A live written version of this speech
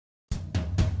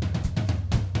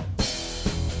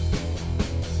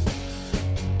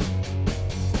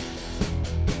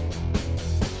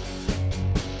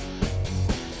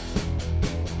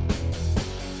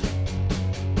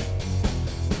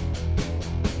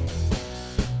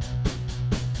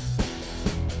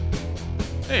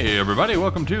Hey everybody,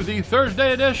 welcome to the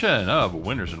Thursday edition of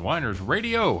Winners and Winers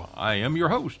Radio. I am your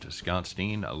host, Scott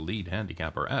Steen, a lead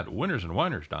handicapper at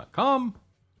winnersandwiners.com.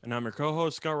 And I'm your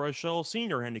co-host, Scott Reichel,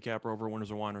 senior handicapper over at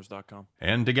winnersandwiners.com.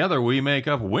 And together we make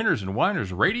up Winners and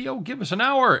Winers Radio. Give us an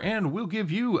hour and we'll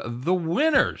give you the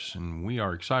winners. And we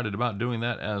are excited about doing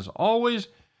that as always.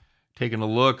 Taking a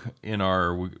look in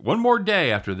our one more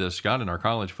day after this, Scott, in our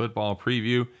college football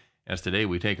preview. As today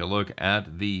we take a look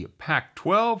at the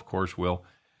Pac-12. Of course, we'll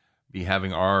be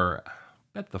having our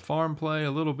Bet the Farm play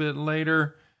a little bit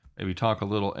later. Maybe talk a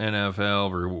little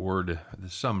NFL, reward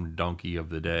some donkey of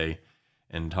the day,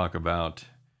 and talk about,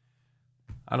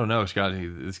 I don't know, Scott,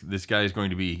 this guy is going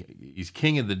to be, he's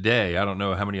king of the day. I don't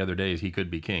know how many other days he could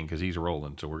be king because he's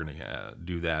rolling, so we're going to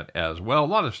do that as well. A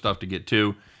lot of stuff to get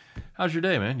to. How's your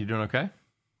day, man? You doing okay?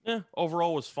 Yeah,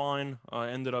 overall was fine.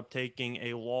 Ended up taking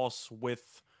a loss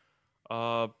with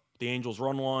the Angels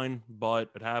run line,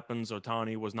 but it happens.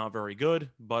 Ohtani was not very good,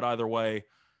 but either way,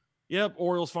 yep,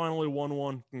 Orioles finally won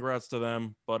one. Congrats to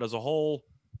them. But as a whole,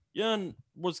 yeah,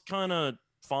 was kind of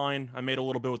fine. I made a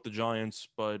little bit with the Giants,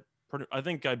 but I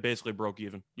think I basically broke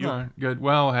even. All right, good.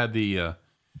 Well,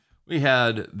 we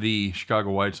had the Chicago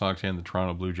White Sox and the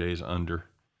Toronto Blue Jays under,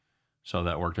 so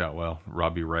that worked out well.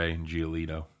 Robbie Ray and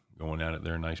Giolito going at it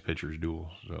there, nice pitchers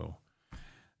duel. So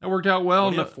that worked out well.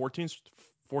 What, he had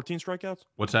 14 strikeouts?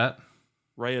 What's that?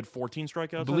 Ray had 14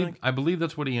 strikeouts, I believe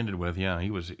that's what he ended with. Yeah,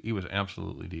 he was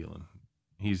absolutely dealing.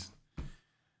 It's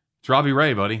Robbie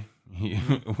Ray, buddy.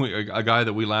 A guy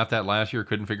that we laughed at last year,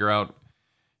 couldn't figure out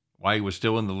why he was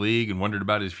still in the league and wondered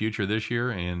about his future this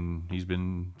year, and he's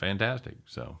been fantastic.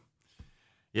 So,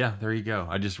 yeah, there you go.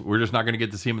 We're just not going to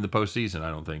get to see him in the postseason, I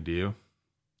don't think. Do you?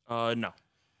 No.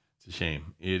 It's a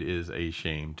shame. It is a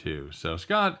shame too. So,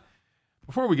 Scott,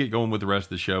 before we get going with the rest of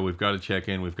the show, we've got to check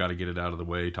in. We've got to get it out of the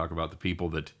way, talk about the people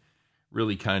that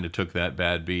really kind of took that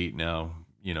bad beat. Now,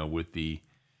 with the,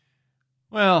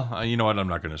 you know what? I'm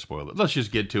not going to spoil it. Let's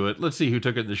just get to it. Let's see who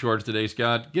took it in the shorts today,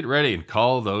 Scott. Get ready and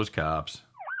call those cops.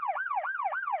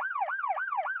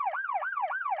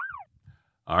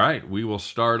 All right, we will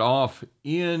start off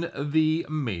in the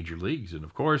major leagues. And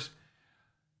of course,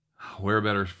 where a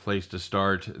better place to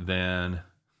start than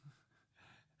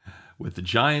with the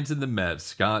Giants and the Mets.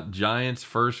 Scott, Giants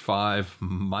first 5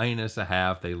 minus a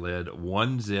half. They led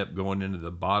 1-0 going into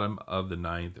the bottom of the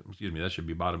ninth. Excuse me, that should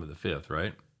be bottom of the fifth,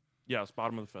 right? Yes,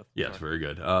 bottom of the fifth. Yes, very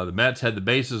good. The Mets had the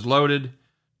bases loaded,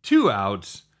 2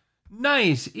 outs.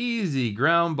 Nice, easy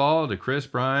ground ball to Chris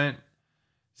Bryant.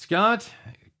 Scott,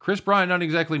 Chris Bryant not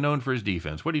exactly known for his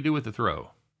defense. What do you do with the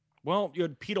throw? Well, you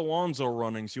had Pete Alonso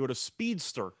running, so you had a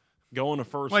speedster going to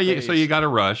first base. base. So you got a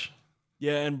rush.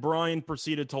 Yeah, and Brian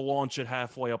proceeded to launch it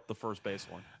halfway up the first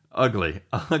baseline. Ugly.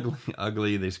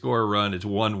 They score a run. It's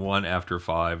 1-1 after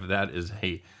 5. That is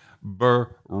a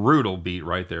brutal beat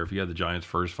right there. If you had the Giants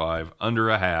first 5 under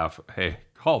a half, hey,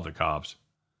 call the cops.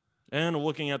 And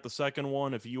looking at the second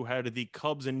one, if you had the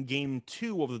Cubs in game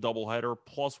 2 of the doubleheader,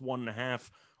 plus 1.5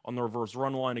 on the reverse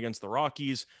run line against the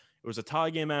Rockies, it was a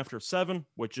tie game after 7,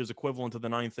 which is equivalent to the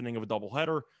 9th inning of a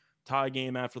doubleheader. Tie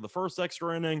game after the first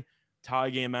extra inning.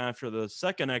 Tie game after the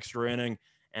second extra inning,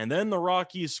 and then the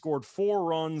Rockies scored 4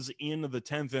 runs in the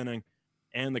 10th inning,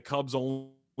 and the Cubs only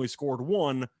scored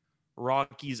 1.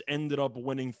 Rockies ended up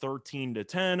winning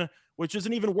 13-10, which is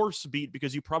an even worse beat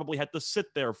because you probably had to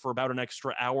sit there for about an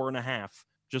extra hour and a half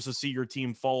just to see your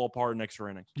team fall apart in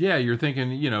extra innings. Yeah, you're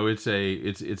thinking, it's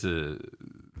a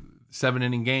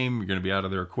 7-inning game. You're going to be out of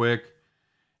there quick,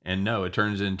 and no, it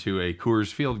turns into a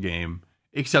Coors Field game.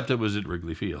 Except it was at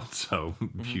Wrigley Field, so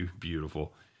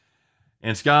beautiful.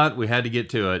 And Scott, we had to get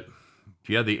to it. If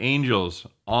you had the Angels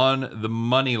on the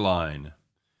money line,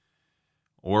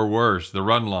 or worse, the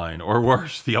run line, or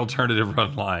worse, the alternative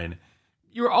run line,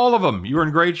 you were all of them. You were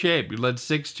in great shape. You led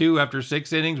 6-2 after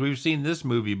 6 innings. We've seen this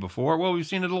movie before. Well, we've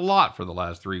seen it a lot for the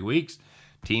last 3 weeks.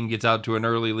 Team gets out to an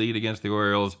early lead against the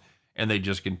Orioles, and they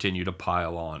just continue to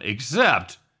pile on.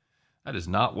 Except that is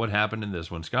not what happened in this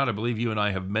one. Scott, I believe you and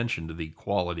I have mentioned the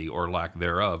quality or lack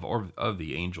thereof of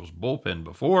the Angels bullpen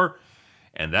before,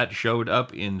 and that showed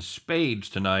up in spades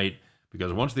tonight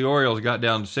because once the Orioles got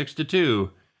down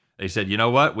 6-2, they said, you know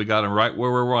what? We got them right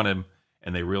where we want him,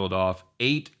 and they reeled off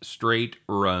 8 straight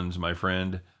runs, my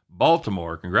friend.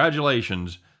 Baltimore,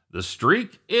 congratulations. The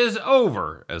streak is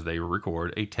over as they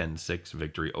record a 10-6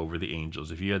 victory over the Angels.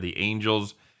 If you had the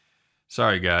Angels,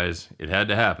 sorry guys, it had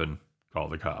to happen. Call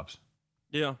the cops.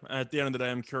 Yeah, at the end of the day,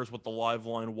 I'm curious what the live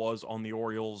line was on the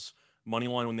Orioles' money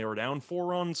line when they were down 4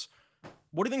 runs.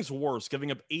 What do you think is worse,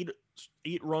 giving up eight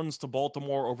runs to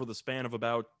Baltimore over the span of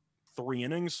about 3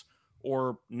 innings,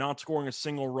 or not scoring a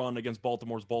single run against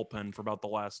Baltimore's bullpen for about the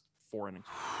last 4 innings.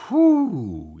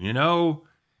 Whew,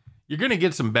 you're going to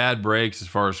get some bad breaks as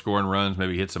far as scoring runs,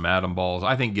 maybe hit some atom balls.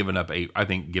 I think giving up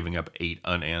 8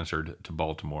 unanswered to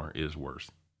Baltimore is worse.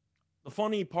 The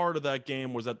funny part of that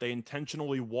game was that they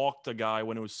intentionally walked a guy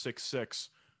when it was 6-6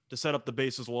 to set up the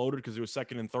bases loaded because he was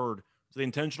second and third. So they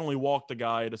intentionally walked the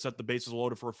guy to set the bases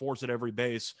loaded for a force at every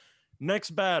base.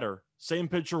 Next batter, same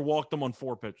pitcher walked him on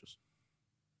 4 pitches.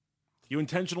 You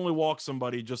intentionally walk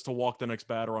somebody just to walk the next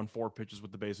batter on 4 pitches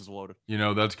with the bases loaded.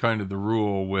 That's kind of the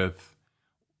rule with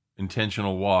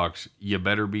intentional walks. You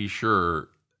better be sure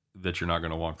that you're not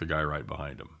going to walk the guy right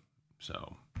behind him.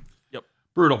 So, yep.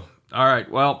 Brutal. All right.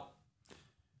 Well,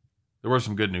 there was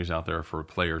some good news out there for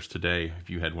players today. If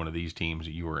you had one of these teams,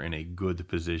 you were in a good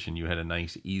position. You had a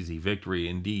nice, easy victory.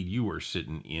 Indeed, you were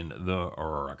sitting in the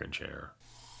rocking chair.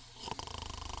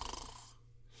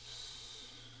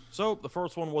 So the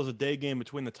first one was a day game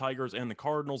between the Tigers and the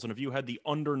Cardinals. And if you had the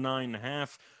under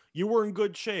 9.5, you were in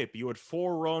good shape. You had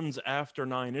 4 runs after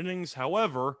 9 innings.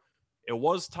 However, it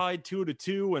was tied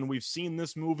 2-2, and we've seen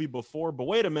this movie before. But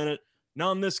wait a minute,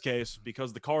 not in this case,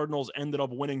 because the Cardinals ended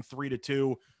up winning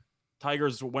 3-2.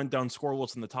 Tigers went down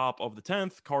scoreless in the top of the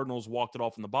 10th. Cardinals walked it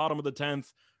off in the bottom of the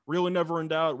 10th. Really never in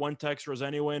doubt. Went to extras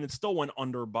anyway, and it still went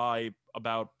under by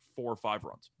about 4 or 5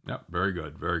 runs. Yep, very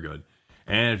good, very good.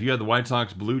 And if you had the White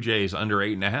Sox Blue Jays under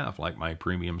 8.5, like my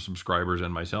premium subscribers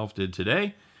and myself did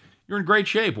today, you're in great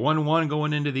shape. 1-1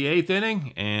 going into the 8th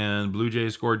inning, and Blue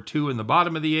Jays scored 2 in the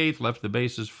bottom of the 8th, left the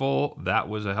bases full. That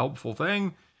was a helpful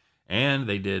thing. And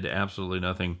they did absolutely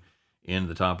nothing in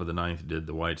the top of the 9th, did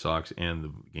the White Sox, and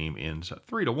the game ends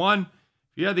 3-1. If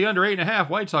you had the under 8.5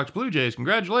 White Sox Blue Jays,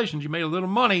 congratulations, you made a little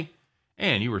money,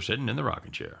 and you were sitting in the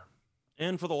rocking chair.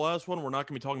 And for the last one, we're not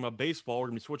going to be talking about baseball. We're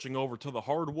going to be switching over to the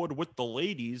hardwood with the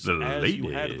ladies. You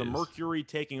had the Mercury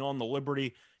taking on the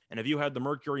Liberty. And if you had the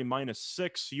Mercury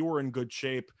 -6, you were in good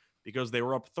shape because they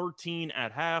were up 13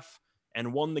 at half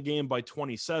and won the game by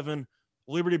 27.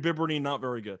 Liberty Bibberty, not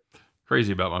very good.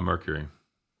 Crazy about my Mercury.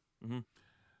 Mm-hmm.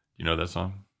 You know that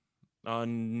song?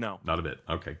 No. Not a bit.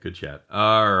 Okay, good chat.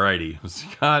 All righty.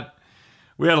 Scott,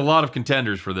 we had a lot of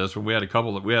contenders for this one. We had a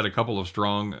couple of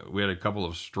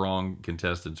strong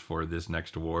contestants for this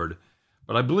next award.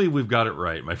 But I believe we've got it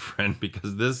right, my friend,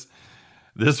 because this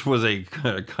was a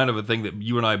kind of a thing that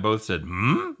you and I both said,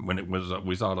 when it was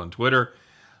we saw it on Twitter.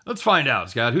 Let's find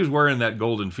out, Scott, who's wearing that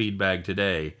golden feed bag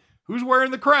today? Who's wearing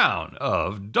the crown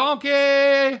of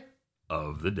Donkey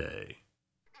of the Day?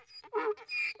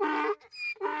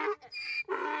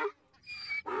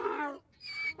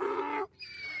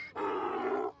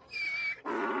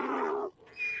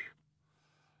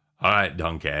 All right,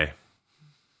 Donkey.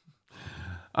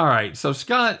 All right, so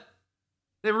Scott,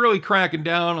 they're really cracking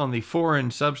down on the foreign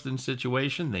substance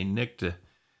situation. They nicked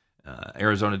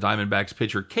Arizona Diamondbacks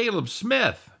pitcher Caleb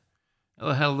Smith.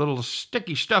 Had a little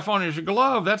sticky stuff on his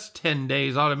glove. That's 10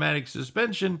 days automatic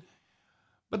suspension.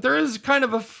 But there is kind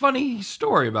of a funny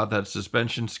story about that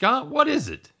suspension, Scott. What is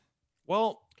it?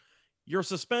 Well, you're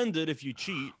suspended if you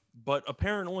cheat, but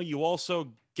apparently you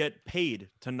also get paid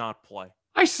to not play.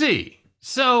 I see.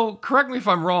 So, correct me if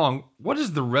I'm wrong, what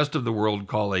does the rest of the world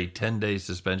call a 10-day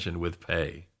suspension with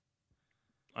pay?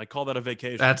 I call that a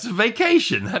vacation. That's a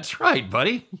vacation. That's right,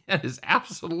 buddy. That is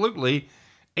absolutely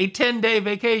a 10-day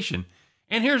vacation.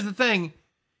 And here's the thing.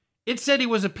 It said he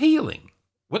was appealing.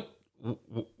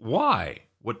 Why?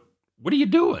 What are you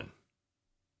doing?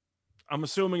 I'm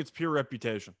assuming it's pure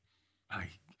reputation.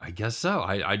 I guess so.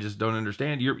 I just don't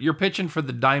understand. You're pitching for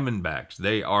the Diamondbacks.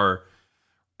 They are,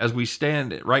 as we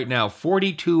stand right now,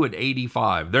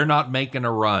 42-85. They're not making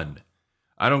a run.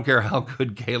 I don't care how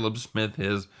good Caleb Smith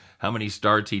is, how many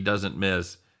starts he doesn't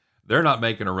miss. They're not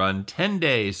making a run.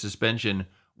 10-day suspension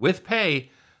with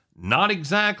pay. Not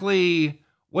exactly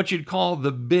what you'd call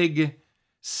the big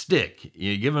stick.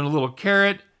 You give him a little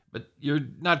carrot, but you're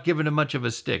not giving him much of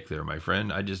a stick there, my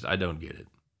friend. I don't get it.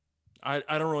 I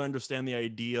don't really understand the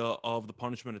idea of the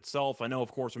punishment itself. I know,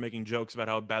 of course, we're making jokes about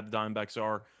how bad the Diamondbacks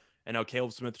are and how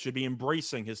Caleb Smith should be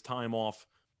embracing his time off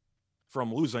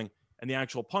from losing, and the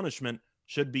actual punishment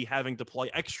should be having to play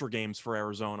extra games for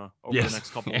Arizona over the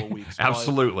next couple of weeks.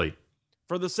 Absolutely. But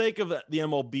for the sake of the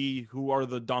MLB, who are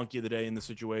the donkey of the day in the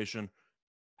situation,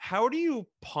 how do you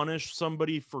punish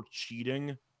somebody for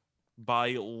cheating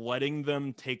by letting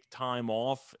them take time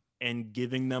off and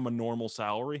giving them a normal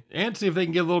salary? And see if they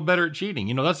can get a little better at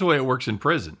cheating. That's the way it works in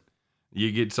prison.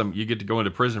 You get to go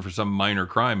into prison for some minor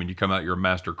crime and you come out, you're a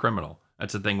master criminal.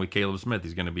 That's the thing with Caleb Smith.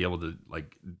 He's going to be able to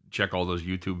check all those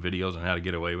YouTube videos on how to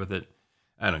get away with it.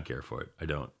 I don't care for it. I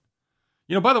don't.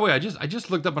 By the way, I just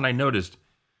looked up and I noticed,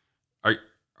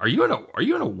 are Are you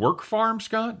in a work farm,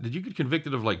 Scott? Did you get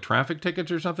convicted of like traffic tickets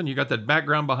or something? You got that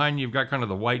background behind you. You've got kind of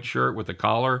the white shirt with the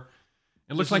collar.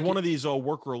 It looks like one of these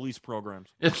work release programs.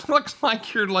 It looks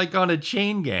like you're like on a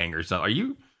chain gang or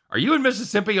something. Are you in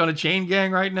Mississippi on a chain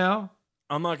gang right now?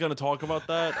 I'm not going to talk about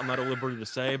that. I'm not at liberty to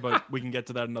say, but we can get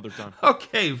to that another time.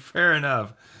 Okay, fair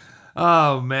enough.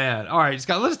 Oh man. All right,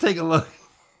 Scott, let's take a look.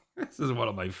 This is one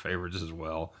of my favorites as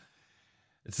well.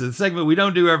 It's a segment we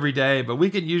don't do every day, but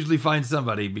we can usually find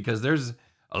somebody because there's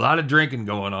a lot of drinking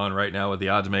going on right now with the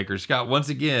odds makers. Scott, once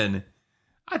again,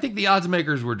 I think the odds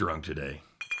makers were drunk today.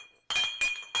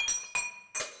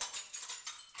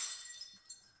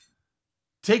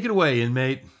 Take it away,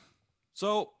 inmate.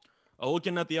 So,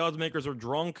 looking at the odds makers are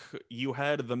drunk, you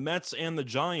had the Mets and the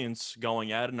Giants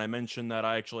going at it, and I mentioned that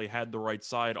I actually had the right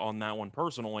side on that one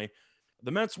personally.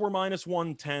 The Mets were minus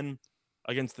 110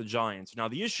 against the Giants. Now,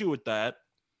 the issue with that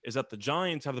is that the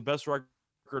Giants have the best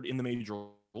record in the major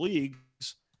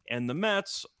leagues, and the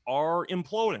Mets are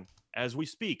imploding as we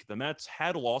speak. The Mets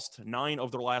had lost 9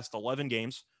 of their last 11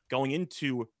 games going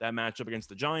into that matchup against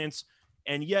the Giants,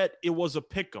 and yet it was a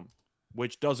pick'em,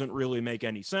 which doesn't really make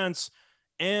any sense.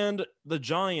 And the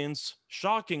Giants,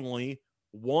 shockingly,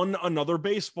 won another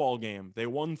baseball game. They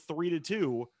won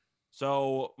 3-2.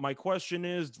 So my question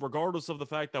is, regardless of the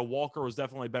fact that Walker was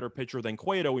definitely a better pitcher than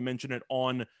Cueto, we mentioned it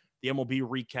on the MLB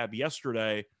recap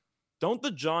yesterday, don't the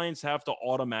Giants have to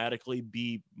automatically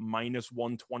be minus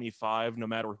 125 no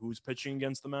matter who's pitching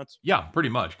against the Mets? Yeah, pretty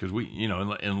much, because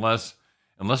unless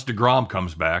DeGrom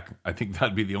comes back, I think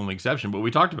that'd be the only exception. But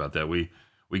we talked about that. We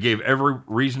gave every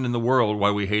reason in the world why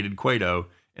we hated Cueto,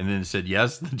 and then said,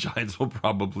 yes, the Giants will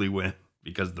probably win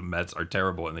because the Mets are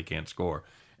terrible and they can't score.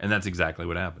 And that's exactly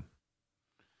what happened.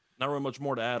 Not really much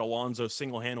more to add. Alonso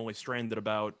single-handedly stranded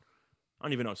about, I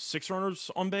don't even know, 6 runners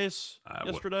on base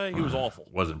yesterday. He was awful.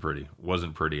 Wasn't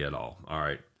pretty at all. All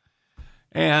right.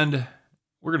 And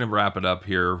we're going to wrap it up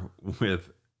here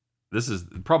with, this is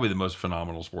probably the most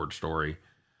phenomenal sports story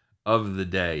of the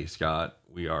day, Scott.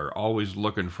 We are always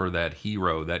looking for that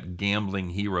hero, that gambling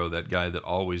hero, that guy that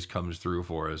always comes through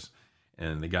for us,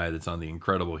 and the guy that's on the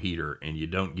incredible heater. And you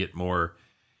don't get more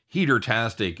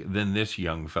heater-tastic than this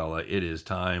young fella. It is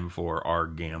time for our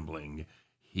gambling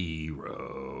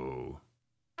hero.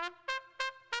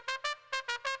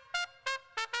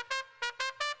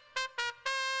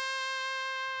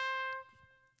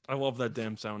 I love that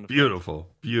damn sound effect. Beautiful.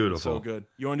 So good.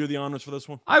 You want to do the honors for this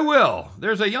one? I will.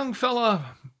 There's a young fella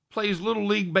plays Little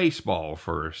League Baseball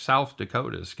for South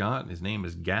Dakota, Scott. His name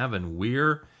is Gavin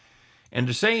Weir. And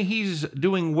to say he's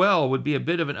doing well would be a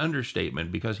bit of an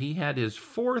understatement because he had his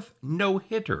 4th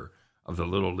no-hitter of the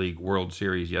Little League World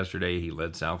Series yesterday. He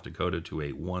led South Dakota to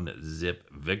a 1-0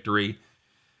 victory.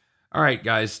 All right,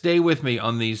 guys, stay with me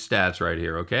on these stats right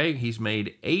here, okay? He's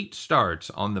made 8 starts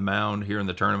on the mound here in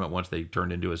the tournament once they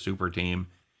turned into a super team.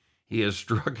 He has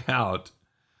struck out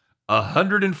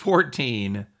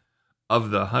 114 of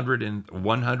the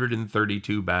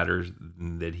 132 batters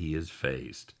that he has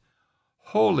faced.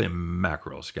 Holy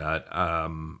mackerel, Scott.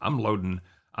 I'm loading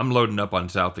up on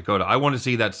South Dakota. I want to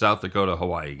see that South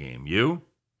Dakota-Hawaii game. You?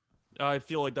 I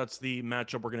feel like that's the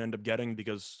matchup we're going to end up getting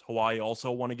because Hawaii also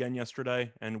won again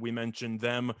yesterday, and we mentioned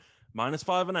them minus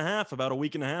 5.5 about a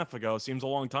week and a half ago. Seems a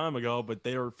long time ago, but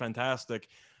they are fantastic.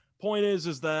 Point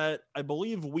is that I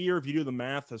believe Weir, if you do the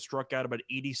math, has struck out about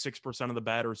 86% of the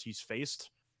batters he's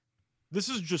faced. This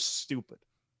is just stupid.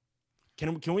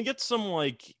 Can we get some,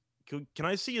 like, can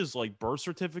I see his, like, birth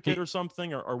certificate or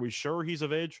something? Are we sure he's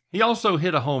of age? He also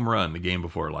hit a home run the game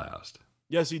before last.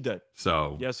 Yes, he did.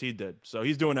 Yes, he did. So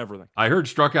he's doing everything. I heard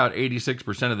struck out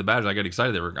 86% of the batters. I got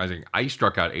excited. I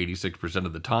struck out 86%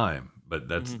 of the time, but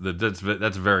that's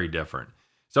very different.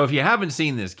 So if you haven't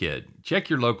seen this kid, check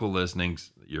your local listings,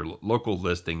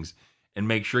 and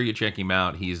make sure you check him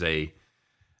out. He's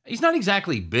not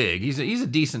exactly big. He's a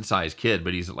decent sized kid,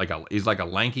 but he's like a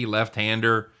lanky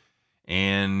left-hander,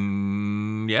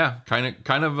 and yeah, kind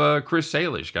of Chris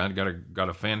Salish. Got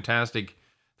a fantastic.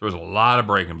 Throws a lot of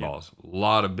breaking balls, a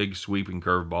lot of big sweeping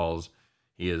curveballs.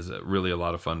 He is really a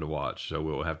lot of fun to watch, so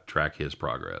we'll have to track his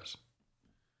progress.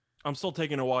 I'm still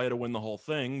taking Hawaii to win the whole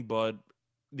thing, but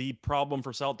the problem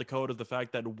for South Dakota is the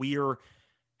fact that Weir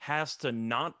has to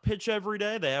not pitch every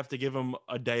day. They have to give him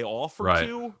a day off or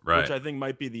two, which I think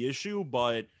might be the issue.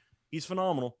 But he's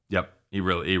phenomenal. Yep, he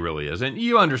really is. And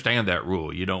you understand that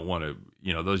rule. You don't want to,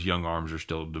 those young arms are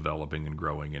still developing and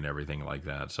growing and everything like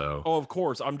that. So, Oh, of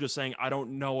course. I'm just saying I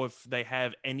don't know if they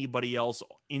have anybody else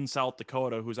in South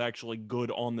Dakota who's actually good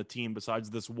on the team besides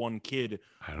this one kid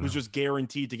who's just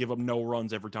guaranteed to give up no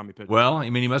runs every time he pitches. Well, I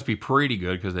mean, he must be pretty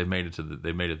good because they've made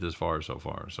it this far so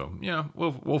far. So, yeah,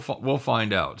 we'll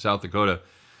find out. South Dakota,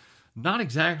 not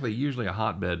exactly usually a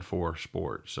hotbed for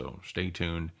sports. So, stay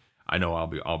tuned. I know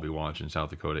I'll be watching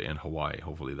South Dakota and Hawaii.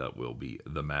 Hopefully that will be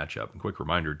the matchup. And quick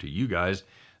reminder to you guys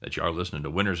that you are listening to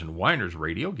Winners and Whiners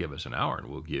Radio. Give us an hour and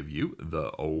we'll give you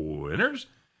the winners.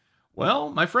 Well,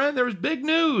 my friend, there was big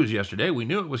news yesterday. We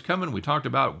knew it was coming. We talked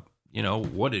about,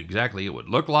 what exactly it would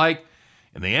look like.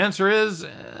 And the answer is,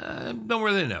 don't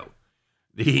really know.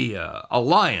 The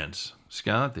alliance,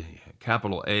 Scott, the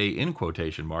capital A in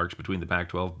quotation marks between the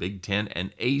Pac-12, Big Ten,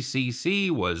 and ACC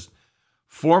was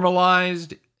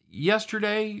formalized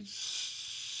yesterday,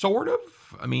 sort of.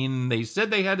 I mean, they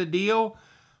said they had a deal,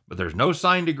 but there's no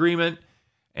signed agreement,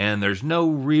 and there's no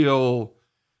real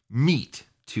meat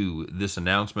to this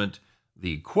announcement.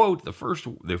 The quote, the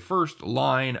first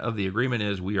line of the agreement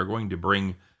is, we are going to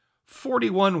bring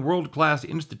 41 world-class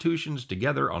institutions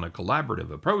together on a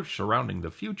collaborative approach surrounding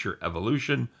the future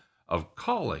evolution of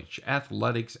college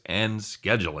athletics and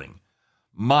scheduling.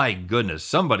 My goodness,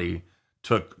 somebody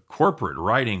took corporate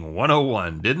writing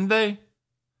 101, didn't they?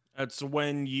 That's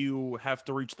when you have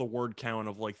to reach the word count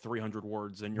of like 300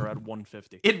 words and you're at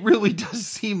 150. It really does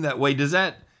seem that way. Does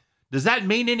that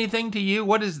mean anything to you?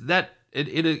 What is that?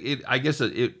 I guess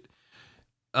it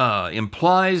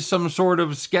implies some sort of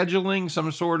scheduling,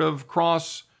 some sort of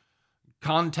cross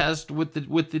contest with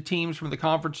the teams from the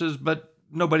conferences, but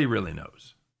nobody really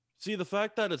knows. See, the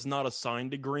fact that it's not a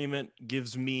signed agreement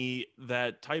gives me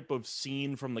that type of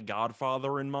scene from The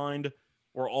Godfather in mind,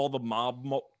 where all the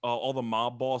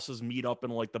mob bosses meet up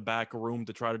in like the back room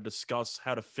to try to discuss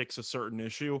how to fix a certain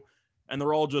issue, and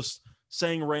they're all just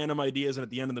saying random ideas, and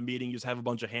at the end of the meeting, you just have a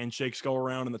bunch of handshakes go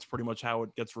around, and that's pretty much how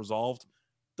it gets resolved.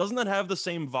 Doesn't that have the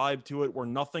same vibe to it, where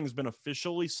nothing's been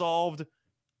officially solved,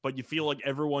 but you feel like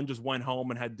everyone just went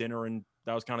home and had dinner and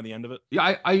that was kind of the end of it?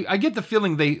 Yeah, I get the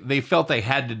feeling they felt they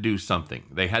had to do something.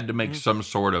 They had to make some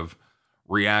sort of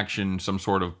reaction, some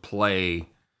sort of play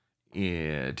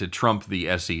to trump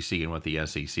the SEC and what the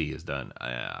SEC has done.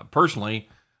 Personally,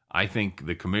 I think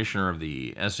the commissioner of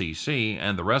the SEC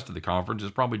and the rest of the conference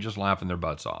is probably just laughing their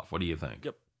butts off. What do you think?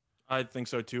 Yep, I think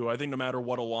so too. I think no matter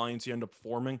what alliance you end up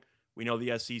forming, we know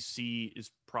the SEC is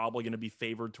probably going to be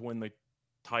favored to win the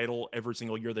title every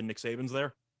single year that Nick Saban's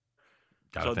there.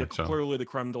 So they're clearly the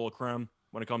creme de la creme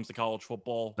when it comes to college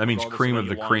football. That means cream of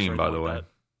the cream, by the way.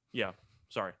 Yeah,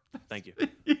 sorry. Thank you.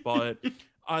 But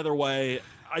either way,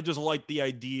 I just like the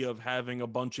idea of having a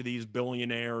bunch of these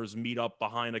billionaires meet up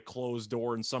behind a closed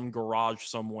door in some garage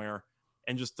somewhere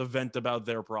and just to vent about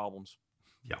their problems.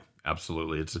 Yeah,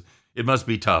 absolutely. It must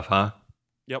be tough, huh?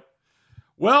 Yep.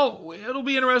 Well, it'll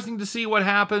be interesting to see what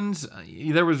happens.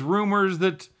 There was rumors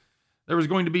that there was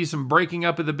going to be some breaking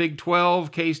up of the Big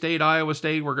 12. K-State, Iowa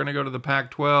State were going to go to the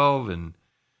Pac-12, and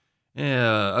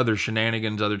other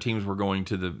shenanigans. Other teams were going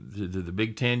to the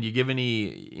Big 10. Do you give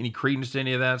any credence to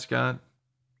any of that, Scott?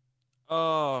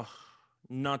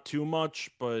 Not too much,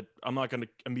 but I'm not going to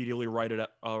immediately write it,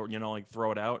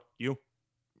 throw it out. You?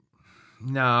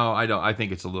 No, I don't. I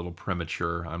think it's a little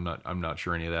premature. I'm not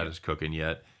sure any of that is cooking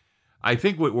yet. I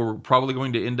think what we're probably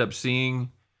going to end up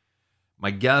seeing, my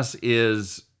guess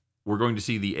is we're going to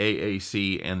see the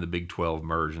AAC and the Big 12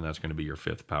 merge, and that's going to be your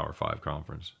fifth Power 5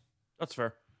 conference. That's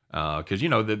fair. Because,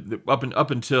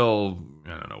 up until,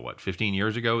 15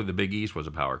 years ago, the Big East was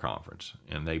a power conference,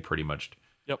 and they pretty much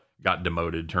got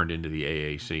demoted, turned into the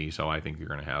AAC. So I think you're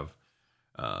going to have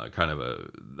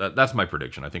that's my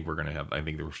prediction. I think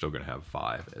we're still going to have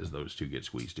 5 as those two get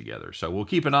squeezed together. So we'll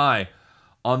keep an eye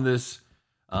on this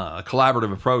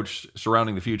collaborative approach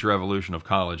surrounding the future evolution of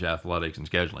college athletics and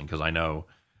scheduling, because I know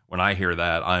when I hear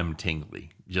that, I'm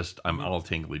tingly. I'm all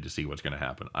tingly to see what's going to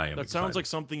happen. I am. That excited. Sounds like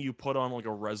something you put on like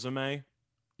a resume.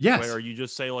 Yes. Where you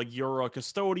just say like you're a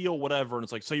custodial, whatever, and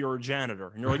it's like, so you're a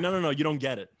janitor, and you're like, no, you don't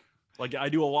get it. Like I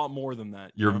do a lot more than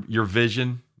that. Your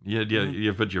vision.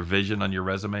 You put your vision on your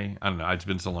resume. I don't know. It's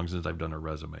been so long since I've done a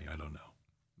resume. I don't know.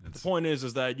 The point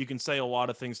is that you can say a lot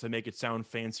of things to make it sound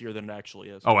fancier than it actually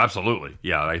is. Oh, absolutely.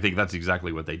 Yeah, I think that's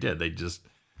exactly what they did.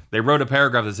 They wrote a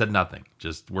paragraph that said nothing.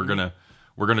 Just we're gonna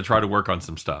try to work on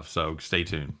some stuff. So stay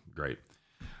tuned. Great.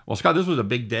 Well, Scott, this was a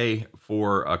big day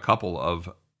for a couple of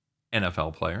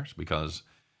NFL players because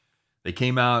a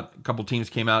couple teams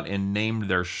came out and named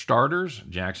their starters.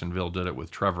 Jacksonville did it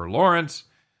with Trevor Lawrence.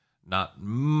 Not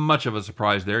much of a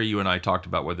surprise there. You and I talked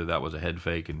about whether that was a head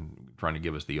fake and trying to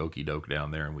give us the okey doke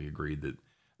down there, and we agreed that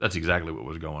that's exactly what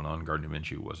was going on. Gardner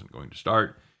Minshew wasn't going to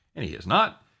start, and he is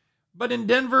not. But in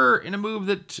Denver, in a move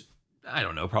that, I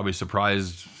don't know, probably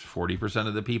surprised 40%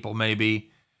 of the people maybe,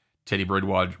 Teddy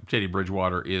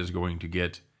Bridgewater is going to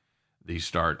get the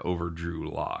start over Drew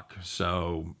Lock.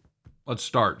 So let's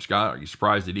start. Scott, are you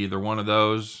surprised at either one of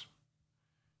those?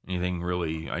 Anything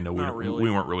really? I know we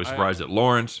weren't really surprised at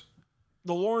Lawrence.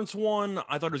 The Lawrence one,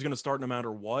 I thought he was going to start no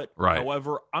matter what. Right.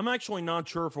 However, I'm actually not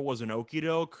sure if it was an okie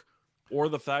doke or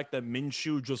the fact that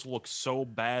Minshew just looked so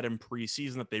bad in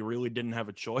preseason that they really didn't have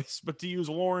a choice but to use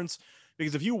Lawrence.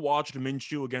 Because if you watched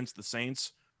Minshew against the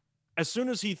Saints, as soon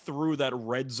as he threw that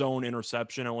red zone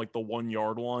interception at like the 1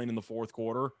 yard line in the fourth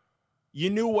quarter, you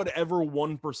knew whatever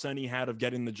 1% he had of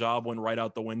getting the job went right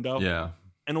out the window. Yeah.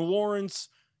 And Lawrence,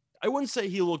 I wouldn't say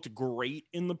he looked great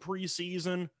in the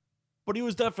preseason, but he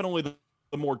was definitely the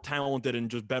more talented and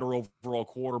just better overall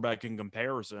quarterback in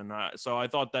comparison. So I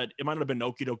thought that it might have been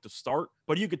okie doke to start,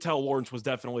 but you could tell Lawrence was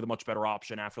definitely the much better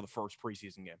option after the first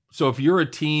preseason game. So if you're a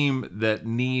team that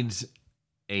needs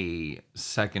a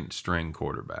second string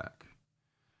quarterback,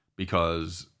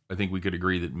 because I think we could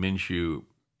agree that Minshew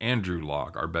and Drew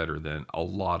Lock are better than a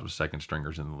lot of second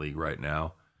stringers in the league right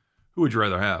now, who would you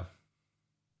rather have?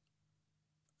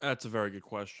 That's a very good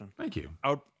question. Thank you.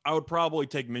 I would probably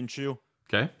take Minshew.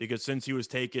 Okay. Because since he was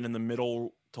taken in the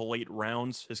middle to late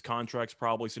rounds, his contract's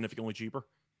probably significantly cheaper.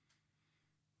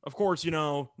 Of course,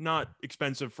 not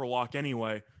expensive for Lock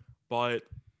anyway, but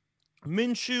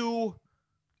Minshew,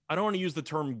 I don't want to use the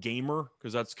term gamer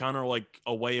because that's kind of like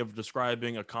a way of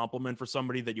describing a compliment for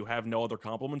somebody that you have no other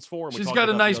compliments for. And she's got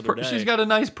a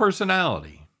nice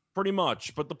personality. Pretty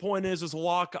much. But the point is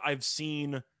Lock I've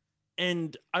seen,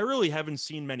 and I really haven't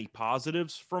seen many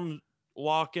positives from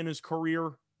Lock in his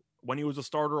career. When he was a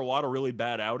starter, a lot of really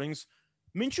bad outings.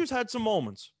 Minshew's had some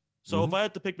moments. So if I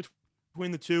had to pick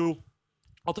between the two,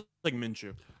 I'll take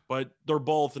Minshew. But they're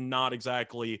both not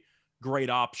exactly great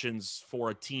options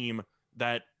for a team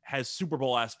that has Super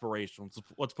Bowl aspirations.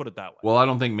 Let's put it that way. Well, I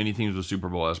don't think many teams with Super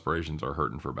Bowl aspirations are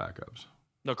hurting for backups.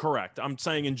 No, correct. I'm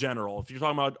saying in general, if you're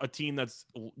talking about a team that's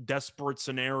desperate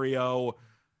scenario,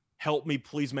 help me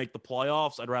please make the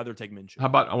playoffs, I'd rather take Minshew. How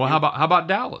about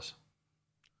Dallas?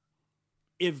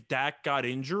 If Dak got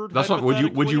injured, that's what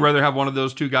would you rather have one of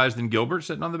those two guys than Gilbert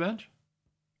sitting on the bench?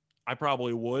 I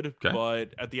probably would, okay.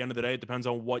 But at the end of the day, it depends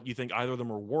on what you think either of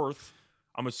them are worth.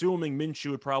 I'm assuming Minshew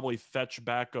would probably fetch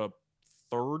back a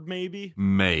third, maybe.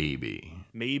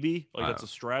 That's a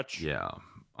stretch. Yeah,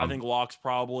 I think Lock's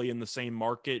probably in the same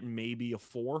market, maybe a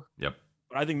 4. Yep.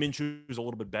 But I think Minshew is a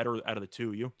little bit better out of the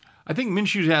two. You? I think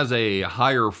Minshew has a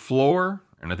higher floor,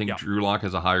 and I think Drew Lock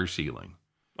has a higher ceiling.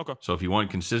 Okay. So if you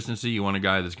want consistency, you want a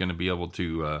guy that's going to be able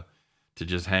to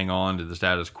just hang on to the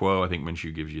status quo. I think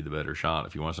Minshew gives you the better shot.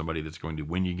 If you want somebody that's going to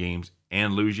win you games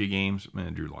and lose you games,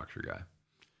 man, Drew Lock's your guy.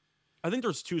 I think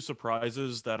there's two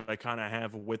surprises that I kind of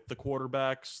have with the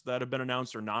quarterbacks that have been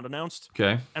announced or not announced.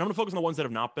 Okay. And I'm going to focus on the ones that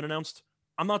have not been announced.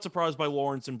 I'm not surprised by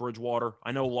Lawrence and Bridgewater.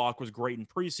 I know Lock was great in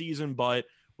preseason, but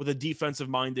with a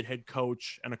defensive-minded head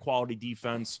coach and a quality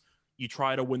defense, you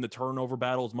try to win the turnover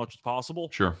battle as much as possible.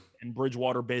 Sure. And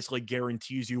Bridgewater basically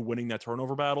guarantees you winning that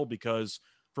turnover battle because,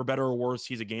 for better or worse,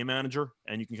 he's a game manager,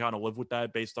 and you can kind of live with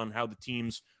that based on how the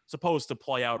team's supposed to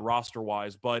play out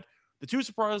roster-wise. But the two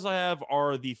surprises I have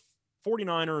are the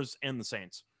 49ers and the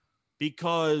Saints,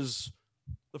 because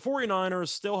the 49ers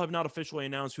still have not officially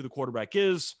announced who the quarterback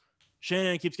is.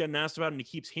 Shanahan keeps getting asked about it, and he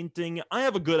keeps hinting. I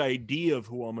have a good idea of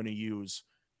who I'm going to use.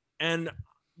 And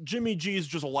Jimmy G is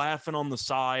just laughing on the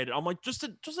side. I'm like, just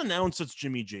announce it's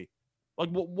Jimmy G. Like,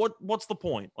 what's the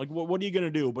point? Like, what are you going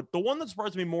to do? But the one that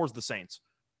surprised me more is the Saints,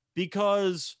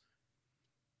 because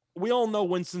we all know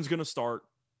Winston's going to start.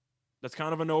 That's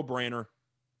kind of a no-brainer.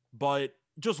 But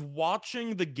just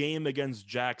watching the game against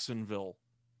Jacksonville,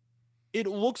 it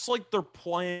looks like they're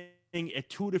playing at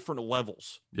two different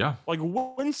levels. Yeah. Like,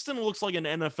 Winston looks like an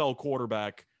NFL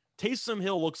quarterback. Taysom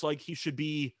Hill looks like he should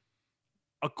be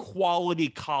a quality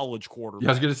college quarterback. Yeah,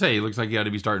 I was going to say, he looks like he ought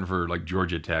to be starting for like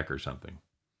Georgia Tech or something.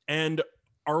 And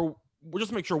we'll just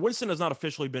to make sure, Winston has not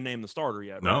officially been named the starter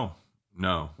yet. Right?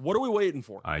 No. What are we waiting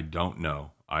for? I don't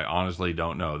know. I honestly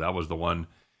don't know.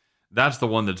 That's the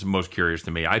one that's most curious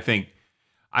to me. I think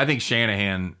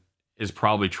Shanahan is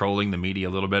probably trolling the media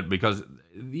a little bit, because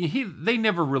they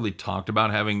never really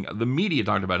the media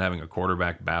talked about having a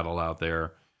quarterback battle out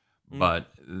there, but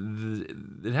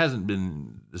it hasn't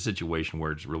been the situation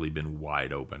where it's really been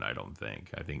wide open. I don't think.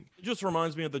 I think It just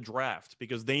reminds me of the draft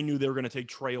because they knew they were going to take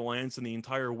Trey Lance, and the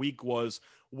entire week was,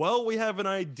 well, we have an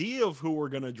idea of who we're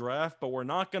going to draft, but we're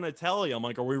not going to tell you. I'm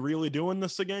like, are we really doing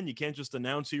this again? You can't just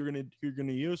announce who you're going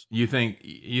to use. you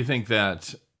think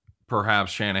that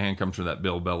perhaps Shanahan comes from that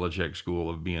Bill Belichick school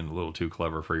of being a little too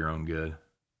clever for your own good.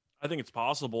 I think it's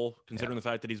possible, considering the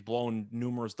fact that he's blown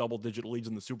numerous double-digit leads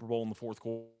in the Super Bowl in the fourth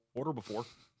quarter before.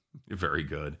 Very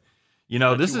good.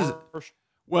 This is harsh?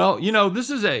 well. This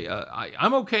is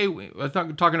I'm okay.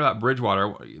 Talking about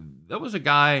Bridgewater. That was a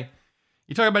guy.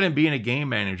 You talk about him being a game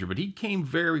manager, but he came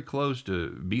very close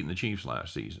to beating the Chiefs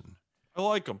last season. I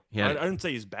like him. I didn't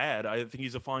say he's bad. I think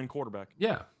he's a fine quarterback.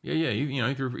 Yeah.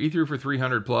 He threw for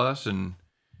 300 plus and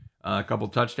a couple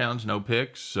touchdowns, no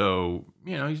picks. So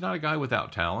he's not a guy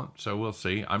without talent. So we'll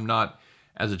see. I'm not,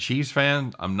 as a Chiefs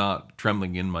fan, I'm not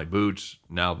trembling in my boots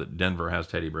now that Denver has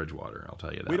Teddy Bridgewater. I'll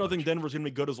tell you that. We don't think Denver's going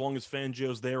to be good as long as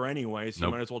Fangio's there anyway. So Nope.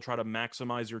 you might as well try to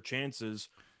maximize your chances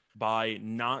by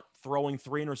not throwing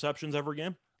 3 interceptions every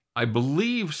game. I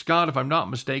believe, Scott, if I'm not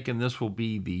mistaken, this will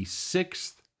be the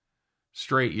 6th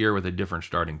straight year with a different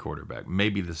starting quarterback,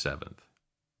 maybe the 7th.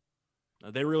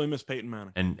 They really miss Peyton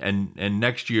Manning. And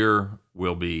next year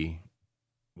will be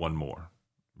one more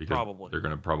because Probably. they're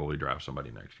going to probably draft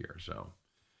somebody next year. So,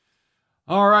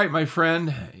 all right, my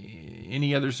friend.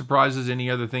 Any other surprises? Any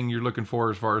other thing you're looking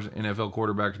for as far as NFL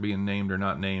quarterbacks being named or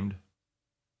not named?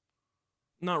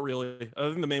 Not really. I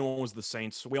think the main one was the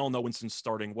Saints. We all know Winston's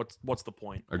starting. What's the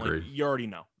point? Agreed. You already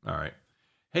know. All right.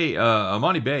 Hey,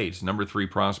 Amani Bates, number 3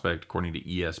 prospect, according to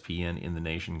ESPN in the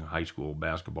nation, high school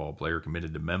basketball player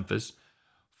committed to Memphis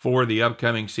for the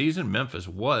upcoming season. Memphis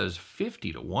was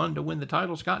 50-1 to win the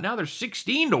title, Scott. Now they're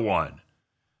 16-1.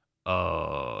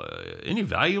 Any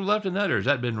value left in that, or has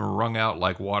that been wrung out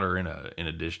like water in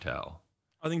a dish towel?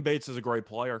 I think Bates is a great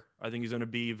player. I think he's going to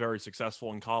be very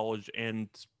successful in college and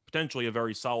potentially a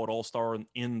very solid all-star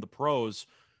in the pros.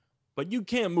 But you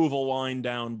can't move a line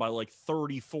down by like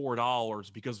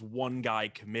 $34 because one guy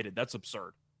committed. That's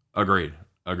absurd. Agreed.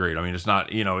 I mean, it's not,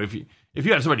 if you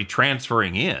had somebody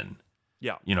transferring in,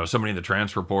 yeah, somebody in the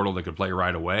transfer portal that could play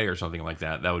right away or something like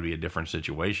that, that would be a different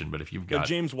situation. But if you've got if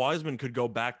James Wiseman could go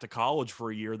back to college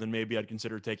for a year, then maybe I'd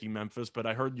consider taking Memphis. But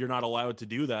I heard you're not allowed to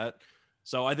do that.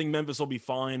 So I think Memphis will be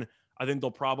fine. I think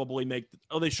they'll probably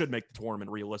they should make the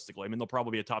tournament realistically. I mean, they'll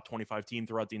probably be a top 25 team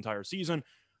throughout the entire season.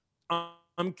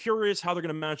 I'm curious how they're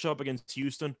going to match up against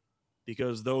Houston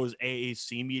because those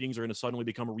AAC meetings are going to suddenly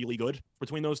become really good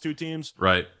between those two teams.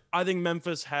 Right. I think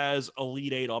Memphis has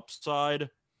Elite 8 upside,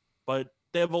 but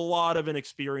they have a lot of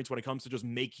inexperience when it comes to just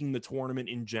making the tournament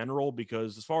in general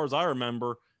because as far as I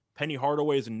remember, Penny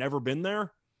Hardaway has never been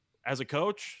there as a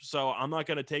coach. So I'm not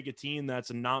going to take a team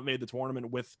that's not made the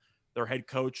tournament with their head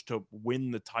coach to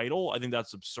win the title. I think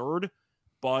that's absurd,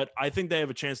 but I think they have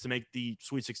a chance to make the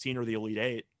Sweet 16 or the Elite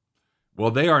 8. Well,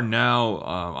 they are now,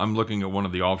 I'm looking at one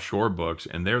of the offshore books,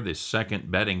 and they're the second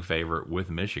betting favorite with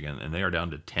Michigan, and they are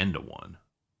down to 10-1.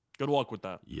 Good luck with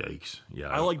that. Yikes. Yeah.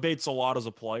 I like Bates a lot as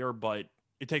a player, but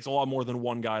it takes a lot more than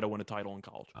one guy to win a title in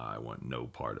college. I want no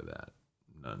part of that.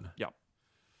 None. Yeah.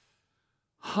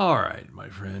 All right, my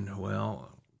friend. Well,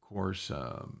 of course,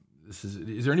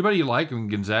 is there anybody you like? I mean,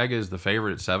 Gonzaga is the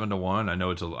favorite at 7-1. I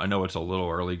know it's a little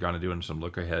early, kind of doing some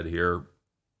look ahead here.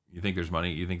 You think there's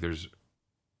money? You think there's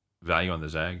value on the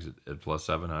Zags at plus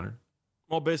 700?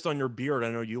 Well, based on your beard,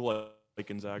 I know you like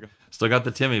Gonzaga. Still got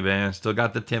the Timmy, man. Still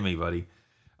got the Timmy, buddy.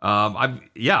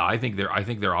 I think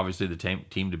they're obviously the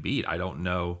team to beat. I don't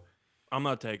know. I'm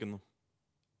not taking them.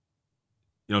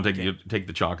 You don't take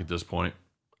the chalk at this point.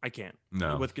 I can't.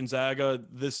 No. With Gonzaga,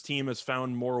 this team has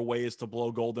found more ways to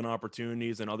blow golden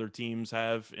opportunities than other teams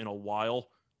have in a while,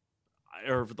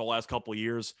 or for the last couple of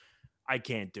years. I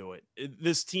can't do it.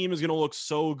 This team is going to look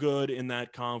so good in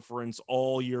that conference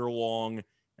all year long.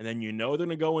 And then they're going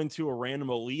to go into a random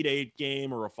Elite 8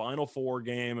 game or a Final 4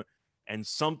 game, and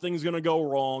something's going to go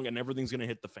wrong and everything's going to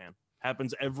hit the fan.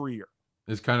 Happens every year.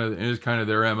 It is kind of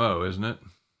their MO, isn't it?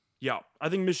 Yeah. I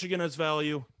think Michigan has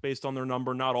value based on their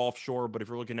number, not offshore, but if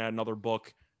you're looking at another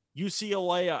book,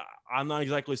 UCLA, I'm not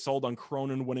exactly sold on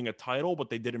Cronin winning a title, but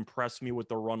they did impress me with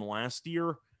the run last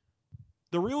year.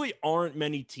 There really aren't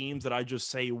many teams that I just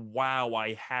say, wow,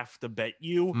 I have to bet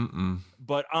you. Mm-mm.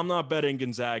 But I'm not betting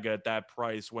Gonzaga at that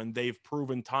price when they've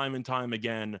proven time and time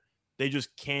again they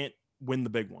just can't win the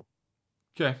big one.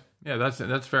 Okay. Yeah,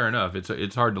 that's fair enough.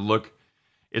 It's hard to look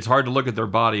at their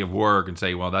body of work and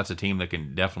say, well, that's a team that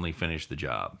can definitely finish the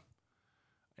job.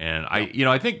 And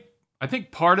I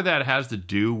think part of that has to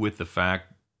do with the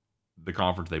fact the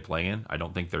conference they play in. I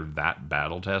don't think they're that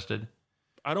battle tested.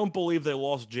 I don't believe they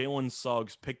lost Jalen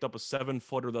Suggs, picked up a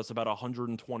 7-footer that's about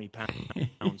 120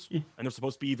 pounds, and they're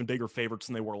supposed to be even bigger favorites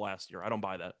than they were last year. I don't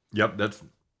buy that. Yep,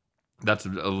 that's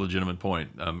a legitimate point.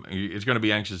 It's going to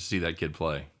be anxious to see that kid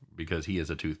play because he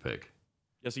is a toothpick.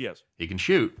 Yes, he is. He can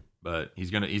shoot, but he's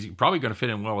probably going to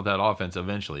fit in well with that offense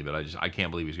eventually. But I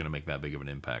can't believe he's going to make that big of an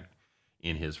impact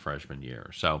in his freshman year.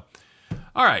 So,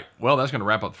 all right, well, that's going to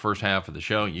wrap up the first half of the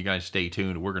show. You guys stay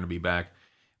tuned. We're going to be back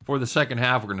for the second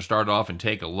half. We're going to start off and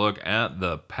take a look at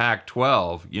the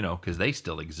Pac-12, because they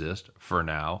still exist for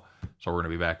now. So we're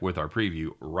going to be back with our preview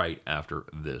right after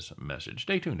this message.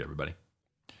 Stay tuned, everybody.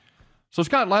 So,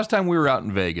 Scott, last time we were out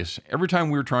in Vegas, every time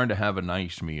we were trying to have a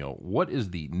nice meal, what is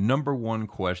the number one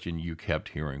question you kept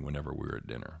hearing whenever we were at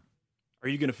dinner? Are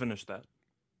you going to finish that?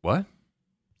 What?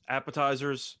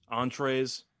 Appetizers,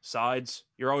 entrees, sides.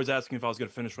 You're always asking if I was going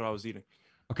to finish what I was eating.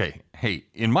 Okay, hey,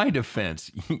 in my defense,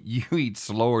 you eat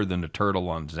slower than a turtle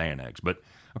on Xanax. But,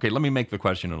 okay, let me make the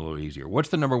question a little easier. What's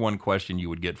the number one question you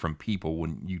would get from people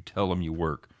when you tell them you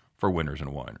work for Winners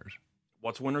and Winers?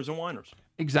 What's Winners and Winers?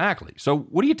 Exactly. So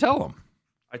what do you tell them?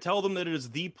 I tell them that it is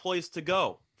the place to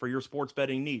go for your sports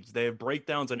betting needs. They have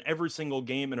breakdowns on every single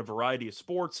game in a variety of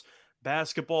sports,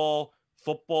 basketball,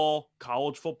 football,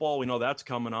 college football. We know that's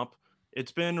coming up.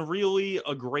 It's been really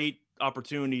a great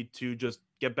opportunity to just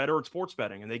get better at sports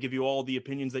betting, and they give you all the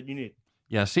opinions that you need.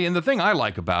 Yeah, see, and the thing I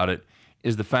like about it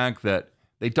is the fact that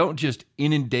they don't just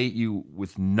inundate you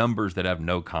with numbers that have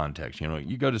no context.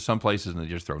 You go to some places and they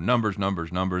just throw numbers,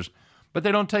 but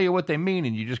they don't tell you what they mean,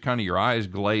 and you just kind of, your eyes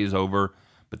glaze over.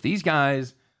 But these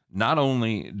guys, not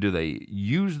only do they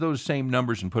use those same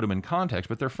numbers and put them in context,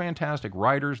 but they're fantastic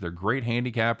writers. They're great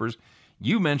handicappers.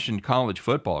 You mentioned college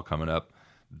football coming up.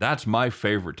 That's my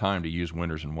favorite time to use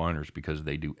Winners and Winers because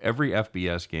they do every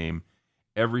FBS game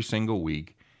every single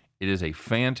week. It is a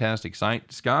fantastic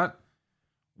site. Scott,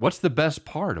 what's the best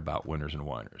part about Winners and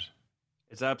Winers?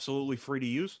 It's absolutely free to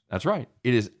use. That's right.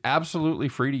 It is absolutely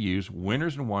free to use.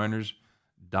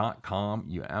 winnersandwiners.com.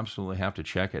 You absolutely have to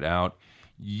check it out.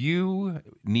 You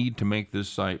need to make this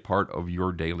site part of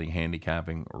your daily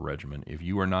handicapping regimen. If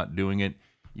you are not doing it,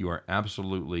 you are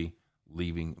absolutely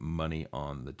leaving money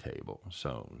on the table.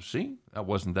 So, see, that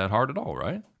wasn't that hard at all,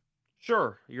 right?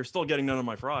 Sure, you're still getting none of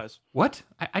my fries. What?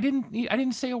 I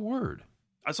didn't say a word.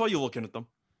 I saw you looking at them.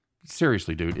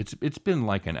 Seriously, dude, it's been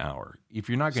like an hour. If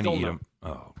you're not going to eat no. them,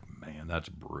 oh man, that's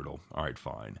brutal. All right,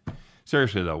 fine.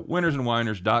 Seriously though,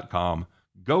 winnersandwiners.com.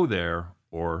 Go there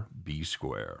or be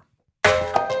square.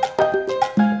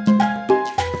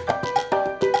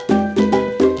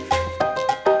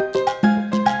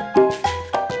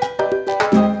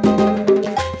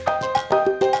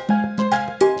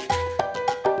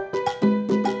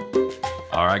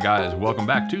 All right, guys, welcome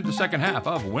back to the second half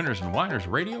of Winners and Winers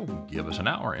Radio. Give us an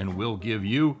hour and we'll give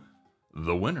you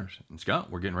the winners. And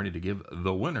Scott, we're getting ready to give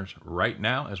the winners right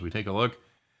now as we take a look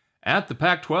at the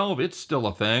Pac-12. It's still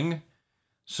a thing.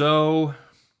 So,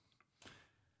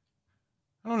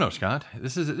 I don't know, Scott.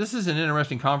 This is an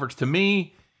interesting conference. To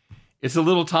me, it's a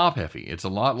little top-heavy. It's a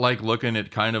lot like looking at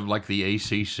kind of like the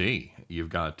ACC. You've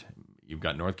got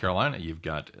North Carolina, you've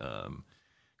got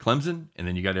Clemson, and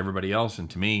then you got everybody else. And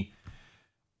to me,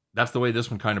 that's the way this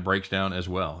one kind of breaks down as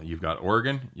well. You've got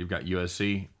Oregon, you've got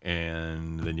USC,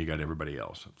 and then you got everybody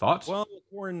else. Thoughts? Well,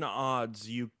 according to odds,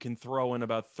 you can throw in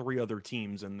about 3 other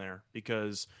teams in there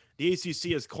because the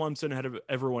ACC has Clemson ahead of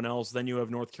everyone else. Then you have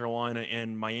North Carolina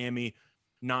and Miami,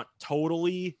 not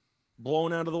totally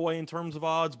blown out of the way in terms of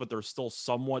odds, but they're still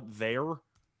somewhat there.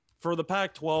 For the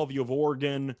Pac-12, you have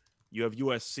Oregon, you have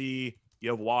USC, you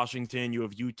have Washington, you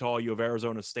have Utah, you have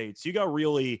Arizona State. So you got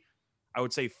really, I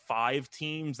would say, 5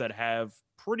 teams that have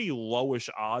pretty lowish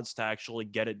odds to actually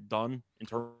get it done in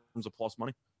terms of plus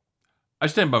money. I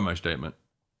stand by my statement.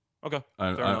 Okay.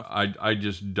 I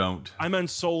just don't. I meant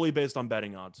solely based on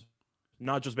betting odds,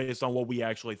 not just based on what we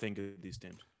actually think of these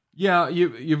teams. Yeah,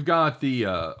 you've got the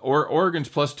Oregon's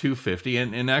plus 250,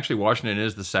 and actually Washington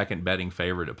is the second betting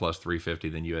favorite at plus 350,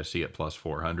 then USC at plus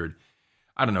 400.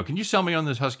 I don't know. Can you sell me on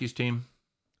this Huskies team?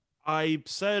 I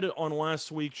said on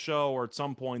last week's show or at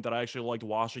some point that I actually liked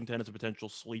Washington as a potential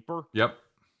sleeper. Yep.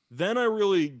 Then I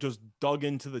really just dug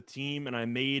into the team and I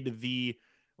made the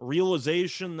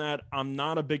realization that I'm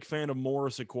not a big fan of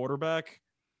Morris at quarterback.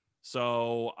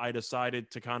 So I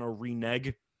decided to kind of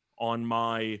renege on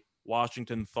my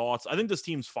Washington thoughts. I think this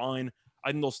team's fine.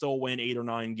 I think they'll still win 8 or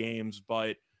 9 games,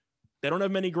 but they don't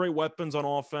have many great weapons on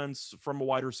offense from a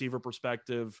wide receiver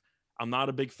perspective. I'm not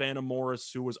a big fan of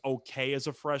Morris, who was okay as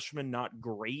a freshman, not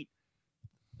great.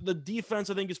 The defense,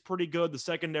 I think, is pretty good. The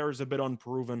secondary is a bit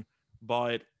unproven,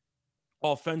 but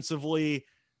offensively,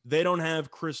 They don't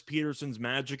have Chris Peterson's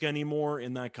magic anymore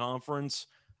in that conference.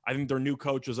 I think their new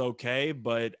coach is okay,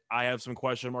 but I have some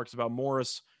question marks about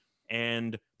Morris.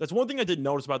 And that's one thing I did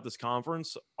notice about this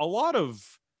conference. A lot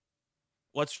of,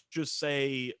 let's just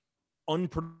say,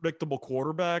 unpredictable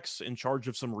quarterbacks in charge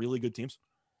of some really good teams.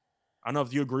 I don't know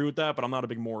if you agree with that, but I'm not a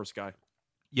big Morris guy.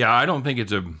 Yeah, I don't think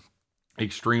it's a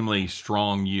extremely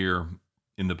strong year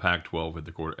in the Pac-12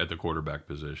 at the quarterback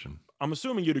position. I'm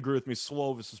assuming you'd agree with me.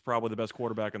 Slovis is probably the best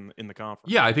quarterback in the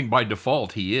conference. Yeah, I think by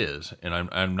default he is, and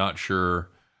I'm not sure.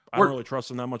 I don't really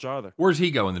trust him that much either. Where's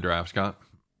he go in the draft, Scott?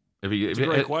 If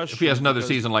he has another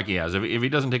season like he has, if he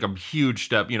doesn't take a huge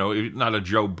step, not a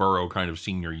Joe Burrow kind of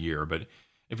senior year, but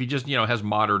if he just has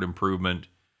moderate improvement,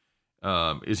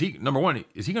 is he number one?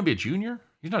 Is he going to be a junior?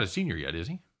 He's not a senior yet, is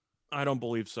he? I don't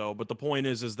believe so. But the point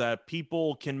is that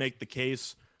people can make the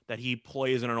case that he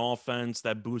plays in an offense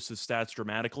that boosts his stats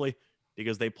dramatically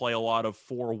because they play a lot of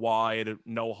 4 wide,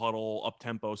 no huddle, up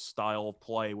tempo style of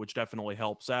play, which definitely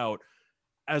helps out.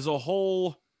 As a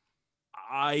whole,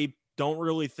 I don't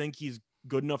really think he's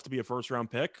good enough to be a first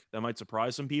round pick. That might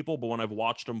surprise some people, but when I've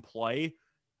watched him play,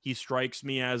 he strikes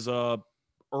me as a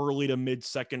early to mid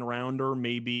second rounder,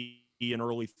 maybe an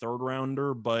early third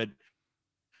rounder. But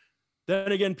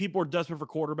then again, people are desperate for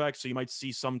quarterbacks, so you might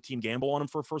see some team gamble on him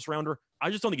for a first rounder. I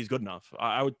just don't think he's good enough.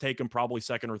 I would take him probably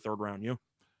second or third round. You?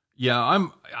 Yeah,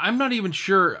 I'm not even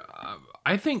sure.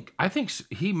 I think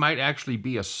he might actually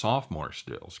be a sophomore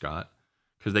still, Scott,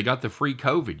 because they got the free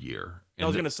COVID year. I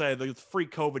was going to say the free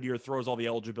COVID year throws all the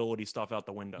eligibility stuff out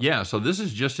the window. Yeah, so this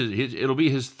is just it'll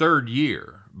be his third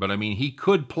year. But, I mean, he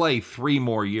could play 3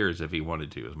 more years if he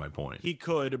wanted to, is my point. He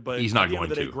could, but he's not going to. At the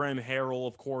end of the day, to. Graham Harrell,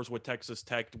 of course, with Texas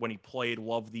Tech, when he played,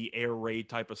 loved the air raid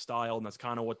type of style, and that's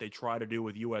kind of what they try to do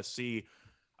with USC.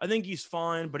 I think he's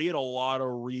fine, but he had a lot of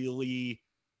really,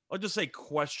 let's just say,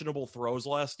 questionable throws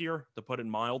last year, to put it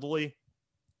mildly.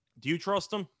 Do you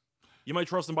trust him? You might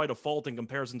trust him by default in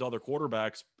comparison to other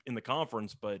quarterbacks in the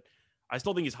conference, but I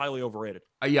still think he's highly overrated.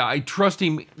 Yeah, I trust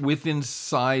him within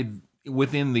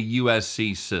the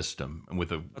USC system and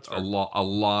with a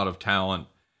lot of talent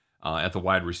at the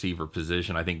wide receiver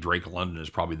position. I think Drake London is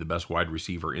probably the best wide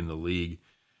receiver in the league.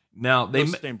 Now they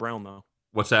St. Brown though.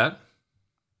 What's that?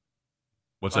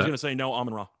 I was going to say no,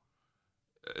 Amon-Ra.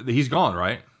 He's gone,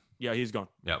 right? Yeah, he's gone.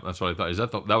 Yeah, that's what I thought. Is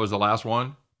that that was the last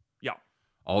one? Yeah.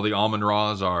 All the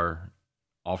Amon-Ras are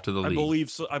off to the league. I believe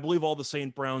so. I believe all the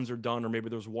St. Browns are done, or maybe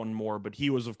there's one more. But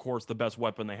he was, of course, the best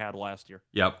weapon they had last year.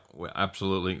 Yep,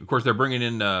 absolutely. Of course, they're bringing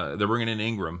in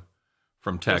Ingram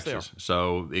from Texas, yes,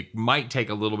 so it might take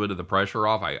a little bit of the pressure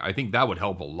off. I think that would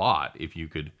help a lot if you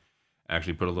could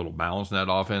actually put a little balance in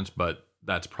that offense. But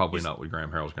that's probably not what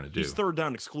Graham Harrell's going to do. He's third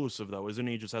down exclusive, though, isn't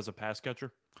he? Just as a pass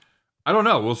catcher. I don't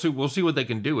know. We'll see. We'll see what they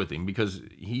can do with him because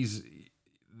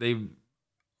they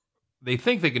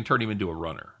think they can turn him into a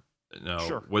runner. No,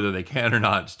 sure. Whether they can or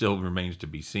not still remains to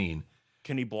be seen.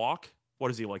 Can he block?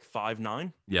 What is he, like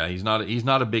 5'9"? Yeah, he's not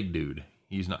a big dude.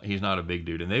 He's not a big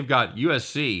dude. And they've got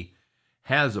USC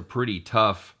has a pretty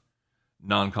tough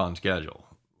non-con schedule.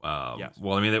 Yes.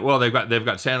 Well, I mean, they've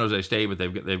got San Jose State, but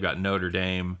they've got Notre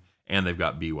Dame and they've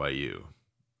got BYU.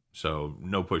 So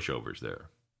no pushovers there.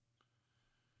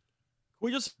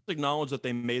 We just acknowledge that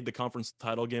they made the conference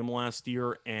title game last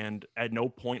year, and at no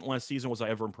point last season was I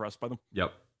ever impressed by them.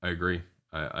 Yep, I agree.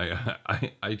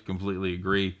 I completely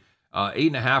agree.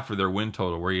 8.5 for their win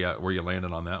total. Where you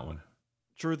landing on that one?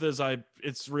 Truth is,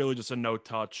 it's really just a no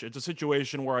touch. It's a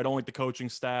situation where I don't like the coaching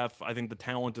staff. I think the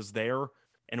talent is there,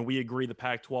 and we agree the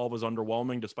Pac-12 is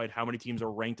underwhelming, despite how many teams are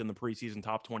ranked in the preseason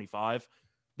top 25.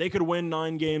 They could win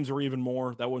 9 games or even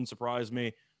more. That wouldn't surprise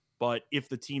me. But if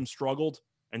the team struggled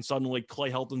and suddenly Clay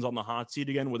Helton's on the hot seat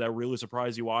again, would that really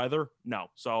surprise you either? No.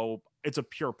 So it's a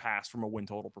pure pass from a win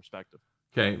total perspective.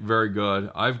 Okay, very good.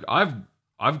 I've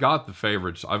got the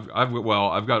favorites. I've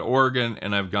got Oregon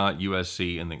and I've got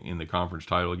USC in the conference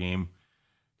title game.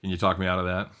 Can you talk me out of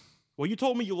that? Well, you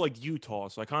told me you liked Utah,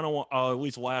 so I kind of want, at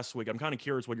least last week, I'm kind of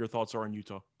curious what your thoughts are on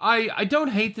Utah. I don't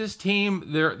hate this team.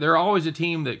 They're always a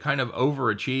team that kind of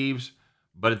overachieves,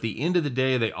 but at the end of the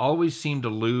day, they always seem to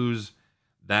lose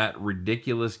that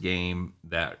ridiculous game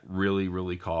that really,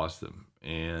 really cost them.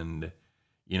 And,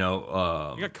 I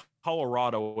got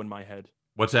Colorado in my head.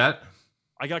 What's that?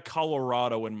 I got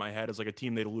Colorado in my head as like a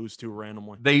team they'd lose to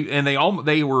randomly. They had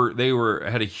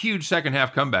a huge second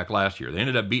half comeback last year. They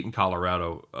ended up beating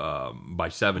Colorado by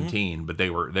 17, but they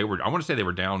were I want to say they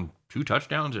were down 2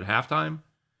 touchdowns at halftime.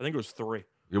 I think it was 3.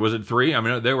 Was it 3? I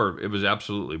mean, it was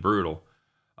absolutely brutal.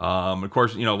 Of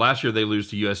course, last year they lose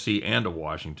to USC and to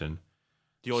Washington.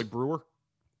 Do you like Brewer?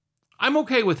 I'm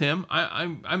okay with him.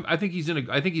 I think he's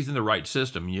in the right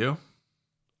system. You?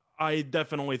 I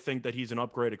definitely think that he's an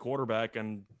upgraded quarterback,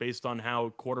 and based on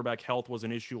how quarterback health was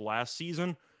an issue last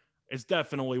season, it's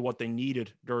definitely what they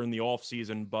needed during the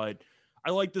offseason. But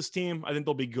I like this team. I think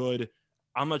they'll be good.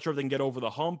 I'm not sure if they can get over the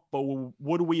hump, but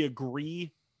would we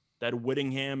agree that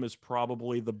Whittingham is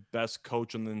probably the best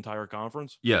coach in the entire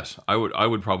conference? Yes, I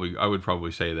would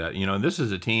probably say that. And this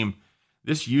is a team,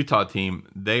 this Utah team,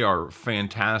 they are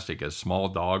fantastic as small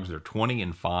dogs. They're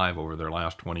 20-5 over their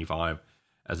last 25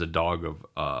 as a dog of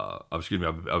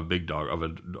a big dog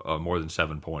of more than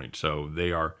 7 points. So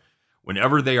they are,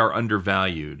 whenever they are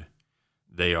undervalued,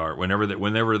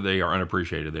 whenever they are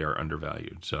unappreciated, they are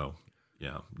undervalued. So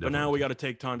yeah, But now definitely. we got to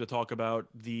take time to talk about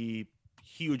the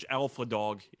huge alpha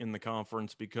dog in the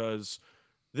conference, because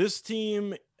this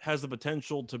team has the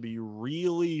potential to be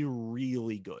really,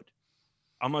 really good.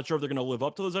 I'm not sure if they're going to live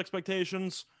up to those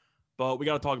expectations, but we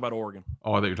got to talk about Oregon.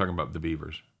 Oh, I thought you were talking about the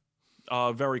Beavers.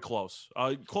 Very close.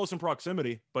 Close in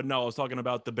proximity, but no, I was talking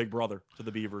about the big brother to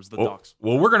the Beavers, the Well, Ducks.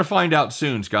 well, we're going to find out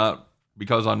soon, Scott,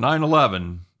 because on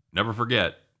 9/11, never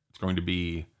forget, it's going to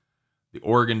be the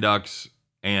Oregon Ducks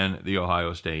and the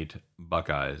Ohio State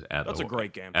Buckeyes That's a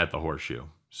great game. at the Horseshoe.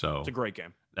 So It's a great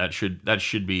game. that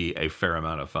should be a fair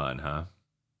amount of fun, huh?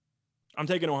 I'm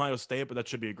taking Ohio State, but that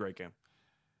should be a great game.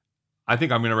 I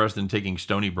think I'm interested in taking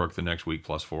Stony Brook the next week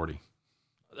plus 40.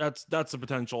 That's a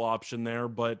potential option there.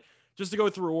 But just to go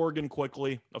through Oregon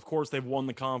quickly, of course, they've won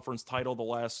the conference title the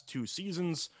last 2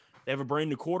 seasons. They have a brand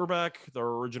new quarterback. Their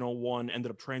original one ended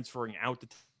up transferring out to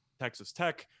Texas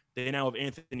Tech. They now have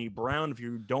Anthony Brown. If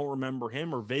you don't remember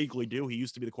him or vaguely do, he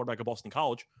used to be the quarterback of Boston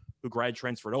College, who grad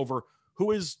transferred over,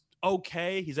 who is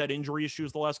okay. He's had injury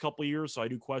issues the last couple of years, so I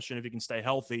do question if he can stay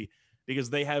healthy, because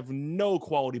they have no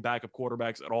quality backup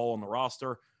quarterbacks at all on the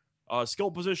roster.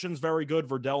 Skill positions, very good.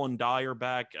 Verdell and Dyer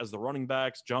back as the running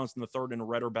backs. Johnson III and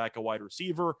Redder back a wide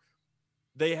receiver.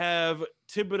 They have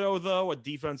Thibodeau, though, a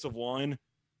defensive line,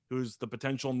 who's the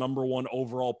potential number 1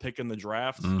 overall pick in the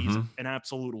draft. He's an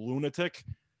absolute lunatic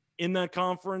in that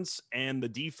conference. And the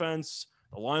defense,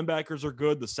 the linebackers are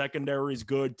good. The secondary is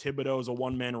good. Thibodeau is a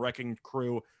one-man wrecking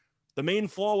crew. The main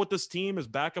flaw with this team is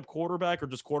backup quarterback or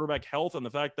just quarterback health, and the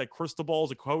fact that Cristobal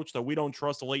is a coach that we don't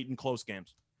trust late in close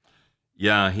games.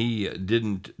 Yeah, he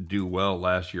didn't do well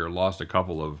last year. Lost a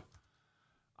couple of,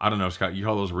 I don't know, Scott, you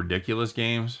call those ridiculous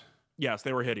games? Yes,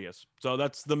 they were hideous. So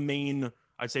that's the main,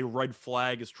 I'd say, red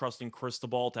flag, is trusting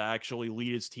Cristobal to actually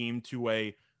lead his team to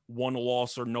a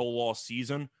 1-loss or no-loss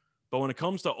season. But when it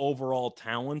comes to overall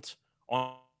talent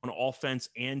on offense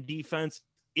and defense,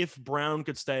 if Brown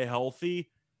could stay healthy,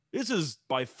 this is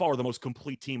by far the most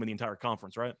complete team in the entire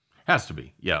conference, right? Has to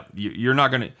be. Yeah, you're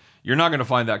not gonna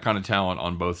find that kind of talent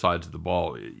on both sides of the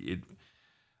ball.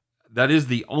 That is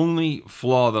the only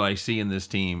flaw that I see in this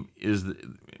team.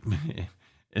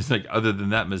 It's like, other than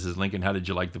that, Mrs. Lincoln, how did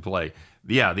you like to play?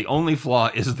 Yeah, the only flaw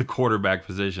is the quarterback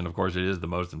position. Of course, it is the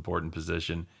most important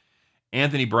position.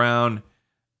 Anthony Brown,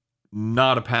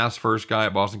 not a pass first guy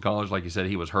at Boston College. Like you said,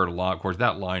 he was hurt a lot. Of course,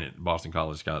 that line at Boston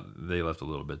College, Scott, they left a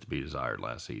little bit to be desired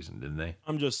last season, didn't they?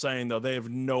 I'm just saying, though, they have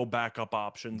no backup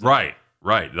options. Right.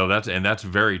 No, that's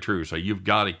very true. So you've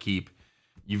got to keep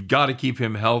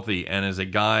him healthy. And as a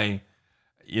guy,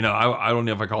 I don't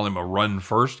know if I call him a run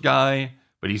first guy,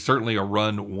 but he's certainly a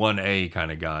run 1A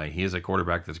kind of guy. He is a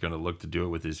quarterback that's going to look to do it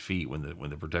with his feet when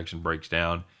the protection breaks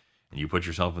down. And you put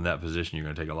yourself in that position, you're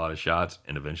going to take a lot of shots,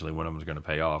 and eventually one of them is going to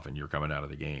pay off, and you're coming out of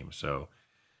the game. So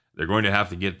they're going to have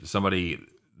to get somebody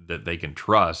that they can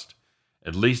trust,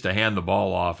 at least to hand the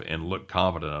ball off and look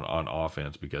confident on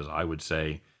offense, because I would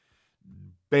say,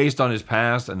 based on his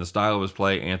past and the style of his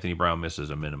play, Anthony Brown misses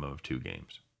a minimum of 2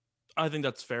 games. I think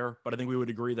that's fair, but I think we would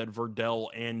agree that Verdell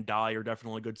and Dye are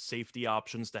definitely good safety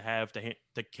options to have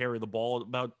to carry the ball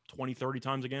about 20, 30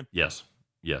 times a game.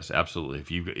 Yes, absolutely.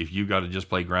 If you got to just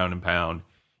play ground and pound,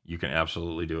 you can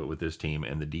absolutely do it with this team,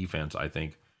 and the defense, I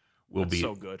think, will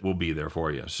be there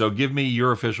for you. So give me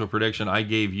your official prediction. I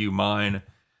gave you mine.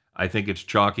 I think it's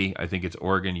chalky. I think it's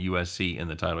Oregon USC in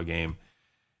the title game,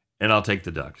 and I'll take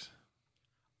the Ducks.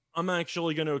 I'm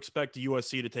actually going to expect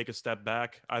USC to take a step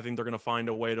back. I think they're going to find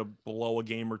a way to blow a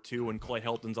game or two, and Clay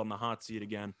Helton's on the hot seat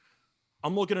again.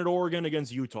 I'm looking at Oregon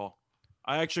against Utah.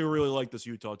 I actually really like this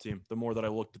Utah team the more that I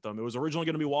looked at them. It was originally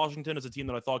going to be Washington as a team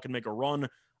that I thought could make a run.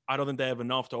 I don't think they have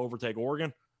enough to overtake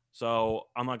Oregon, so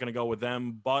I'm not going to go with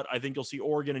them. But I think you'll see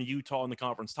Oregon and Utah in the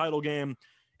conference title game.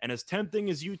 And as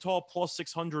tempting as Utah plus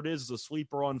 600 is as a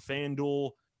sleeper on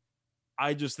FanDuel,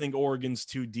 I just think Oregon's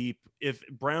too deep. If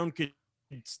Brown could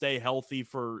stay healthy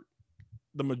for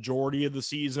the majority of the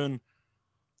season,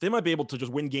 they might be able to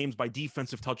just win games by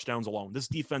defensive touchdowns alone. This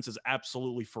defense is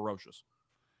absolutely ferocious.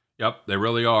 Yep, they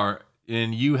really are.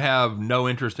 And you have no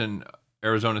interest in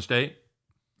Arizona State?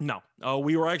 No,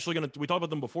 we were actually we talked about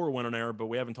them before we went on air, but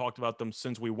we haven't talked about them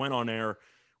since we went on air.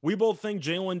 We both think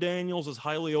Jalen Daniels is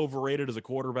highly overrated as a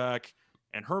quarterback,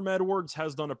 and Herm Edwards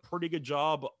has done a pretty good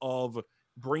job of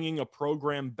bringing a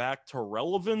program back to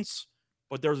relevance.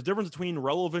 But there's a difference between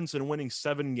relevance and winning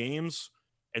 7 games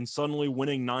and suddenly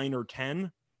winning 9 or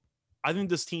 10. I think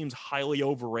this team's highly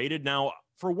overrated. Now,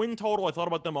 for win total, I thought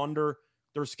about them under.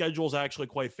 Their schedule is actually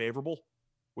quite favorable,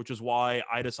 which is why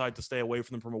I decided to stay away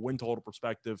from them from a win total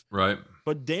perspective. Right.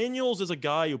 But Daniels is a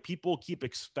guy who people keep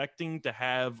expecting to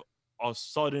have a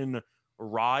sudden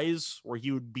rise where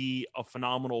he would be a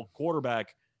phenomenal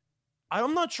quarterback.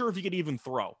 I'm not sure if he could even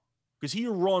throw because he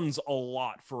runs a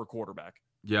lot for a quarterback.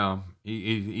 Yeah,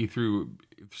 he threw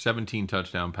 17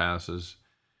 touchdown passes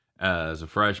as a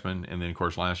freshman, and then of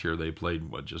course last year they played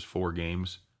just 4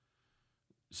 games.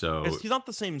 So he's not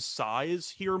the same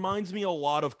size. He reminds me a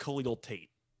lot of Khalil Tate.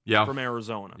 Yeah, from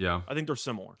Arizona. Yeah, I think they're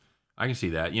similar. I can see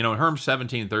that. Herm's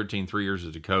 17-13, 3 years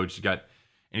as a coach. And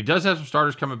he does have some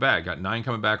starters coming back. Got 9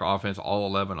 coming back offense, all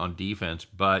 11 on defense.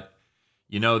 But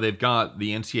they've got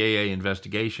the NCAA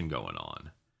investigation going on.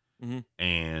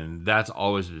 And that's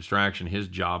always a distraction. His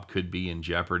job could be in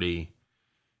jeopardy.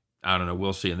 I don't know.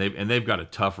 We'll see. And they've got a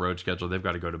tough road schedule. They've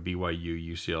got to go to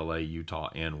BYU, UCLA, Utah,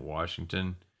 and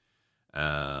Washington.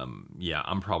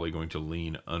 I'm probably going to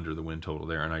lean under the win total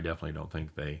there, and I definitely don't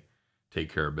think they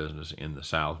take care of business in the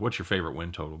South. What's your favorite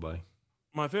win total, buddy?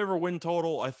 My favorite win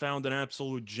total, I found an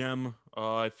absolute gem.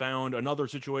 I found another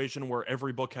situation where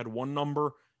every book had one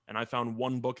number, and I found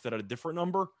one book that had a different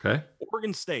number. Okay.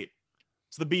 Oregon State.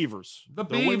 It's the Beavers. The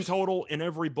win total in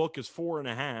every book is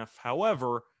 4.5.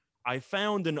 However, I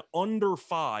found an under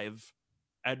 5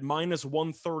 at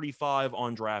 -135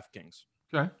 on DraftKings.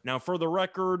 Okay. Now, for the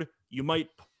record, you might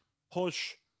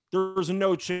push. There's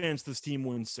no chance this team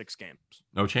wins 6 games.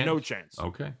 No chance? No chance.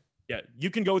 Okay. Yeah, you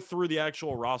can go through the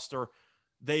actual roster.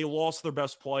 They lost their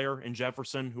best player in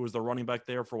Jefferson, who was the running back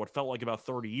there for what felt like about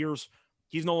 30 years.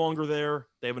 He's no longer there.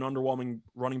 They have an underwhelming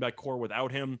running back core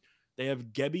without him. They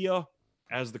have Gebbia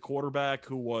as the quarterback,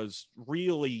 who was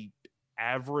really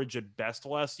average at best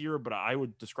last year, but I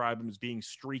would describe him as being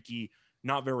streaky,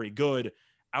 not very good.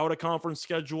 Out of conference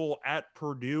schedule at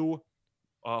Purdue,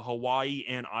 Hawaii,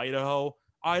 and Idaho.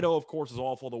 Idaho, of course, is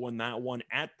awful to win that one.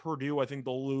 At Purdue, I think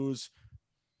they'll lose.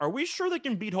 Are we sure they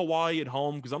can beat Hawaii at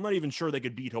home? Because I'm not even sure they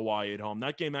could beat Hawaii at home.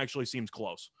 That game actually seems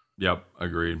close. Yep,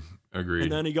 agreed.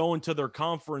 And then you go into their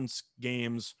conference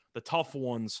games, the tough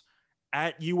ones,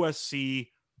 at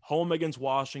USC, home against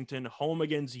Washington, home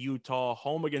against Utah,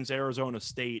 home against Arizona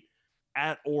State,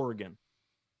 at Oregon.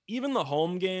 Even the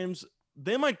home games,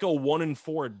 they might go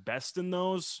 1-4 at best in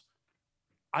those.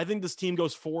 I think this team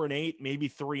goes 4-8, maybe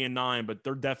 3-9, but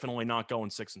they're definitely not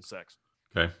going 6-6.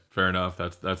 Okay, fair enough.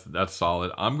 That's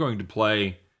solid. I'm going to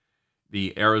play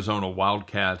the Arizona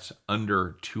Wildcats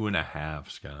under 2.5,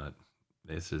 Scott.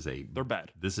 They're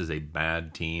bad. This is a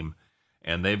bad team,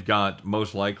 and they've got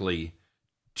most likely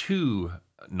 2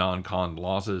 non-con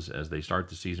losses as they start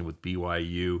the season with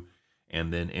BYU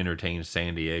and then entertain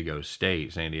San Diego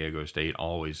State. San Diego State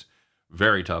always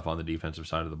very tough on the defensive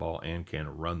side of the ball and can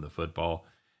run the football.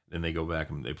 Then they go back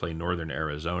and they play Northern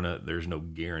Arizona. There's no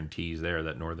guarantees there.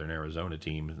 That Northern Arizona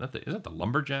team is that the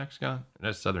Lumberjacks, Scott?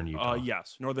 That's Southern Utah.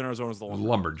 Yes, Northern Arizona is the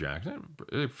Lumberjacks.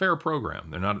 A fair program.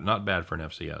 They're not bad for an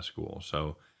FCS school.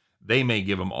 So they may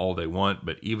give them all they want,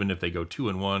 but even if they go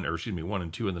 2-1, or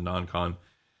 1-2 in the non-con,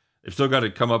 they've still got to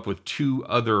come up with 2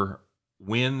 other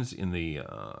wins in the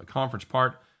conference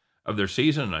part of their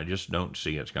season, and I just don't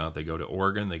see it, Scott. They go to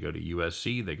Oregon, they go to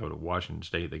USC, they go to Washington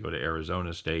State, they go to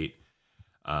Arizona State.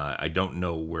 I don't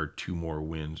know where 2 more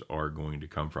wins are going to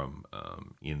come from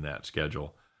in that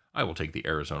schedule. I will take the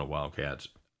Arizona Wildcats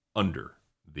under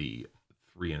the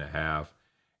 3.5,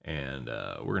 and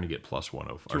we're going to get plus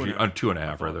 105,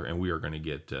 2.5 rather, and we are going to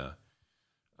get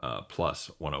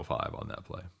plus 105 on that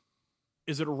play.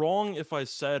 Is it wrong if I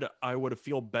said I would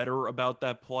feel better about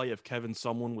that play if Kevin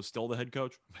Sumlin was still the head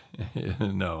coach?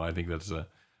 No, I think that's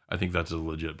a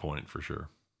legit point for sure.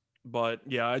 But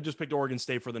yeah, I just picked Oregon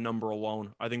State for the number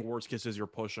alone. I think worst case is you're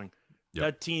pushing. Yep.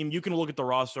 That team, you can look at the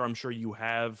roster. I'm sure you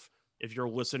have. If you're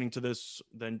listening to this,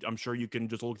 then I'm sure you can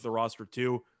just look at the roster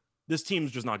too. This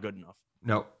team's just not good enough.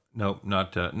 No,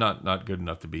 not good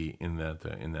enough to be in that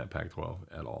Pac-12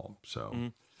 at all.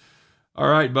 So, All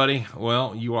right, buddy.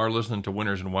 Well, you are listening to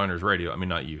Winners and Winers Radio. I mean,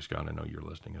 not you, Scott. I know you're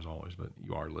listening as always, but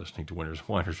you are listening to Winners and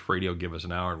Winers Radio. Give us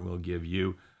an hour, and we'll give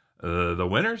you the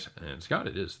winners. And Scott,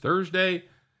 it is Thursday.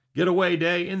 Getaway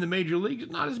day in the major leagues.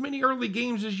 Not as many early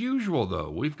games as usual, though.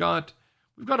 We've got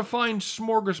we've got a fine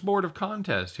smorgasbord of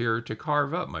contest here to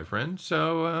carve up, my friend.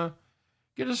 So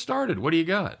get us started. What do you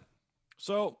got?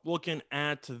 So, looking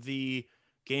at the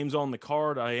games on the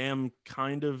card, I am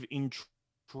kind of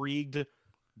intrigued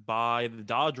by the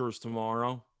Dodgers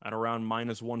tomorrow at around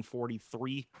minus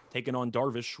 143, taking on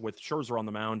Darvish with Scherzer on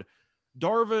the mound.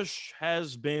 Darvish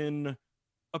has been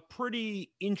a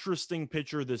pretty interesting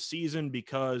pitcher this season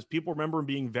because people remember him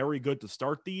being very good to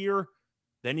start the year.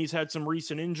 Then he's had some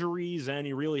recent injuries and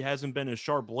he really hasn't been as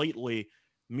sharp lately.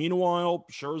 Meanwhile,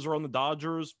 Scherzer on the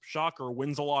Dodgers, shocker,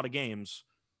 wins a lot of games.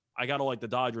 I got to like the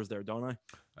Dodgers there, don't I?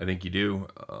 I think you do.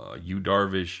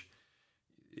 Darvish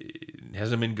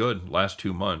hasn't been good last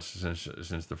 2 months since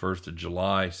the 1st of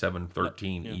July,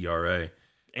 7.13 ERA.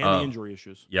 And the injury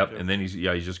issues. Yep, too. And then he's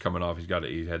just coming off.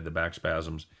 He had the back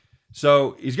spasms.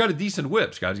 So he's got a decent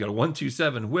whip, Scott. He's got a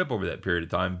 1.27 whip over that period of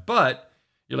time. But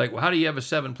you're like, well, how do you have a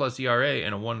 7+ ERA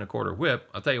and a 1.25 whip?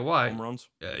 I'll tell you why. Home runs.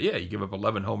 Yeah, you give up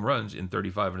 11 home runs in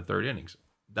 35 and a third innings.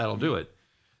 That'll do it.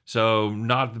 So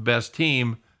not the best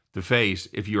team to face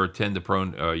if you're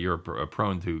prone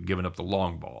to giving up the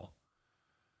long ball.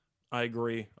 I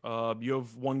agree. You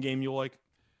have one game you like?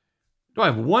 Do I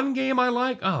have one game I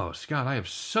like? Oh, Scott, I have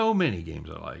so many games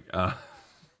I like.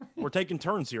 We're taking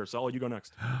turns here, so I'll let you go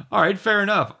next. All right, fair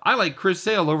enough. I like Chris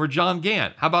Sale over John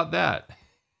Gant. How about that?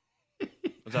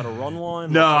 Is that a run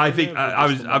line? No, I think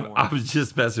I was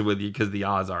just messing with you because the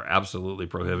odds are absolutely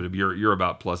prohibitive. You're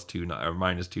about +2 or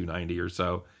 -290 or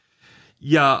so.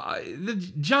 Yeah, the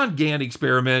John Gant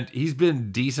experiment. He's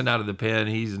been decent out of the pen.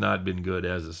 He's not been good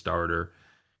as a starter.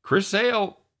 Chris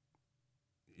Sale,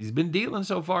 he's been dealing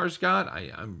so far, Scott.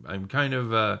 I'm kind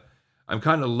of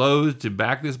loath to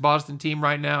back this Boston team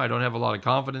right now. I don't have a lot of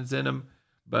confidence in him,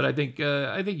 but I think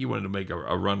you wanted to make a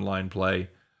run line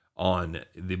play on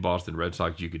the Boston Red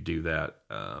Sox. You could do that.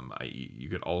 You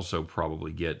could also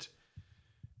probably get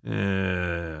I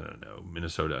don't know,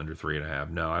 Minnesota under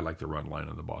 3.5. No, I like the run line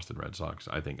on the Boston Red Sox.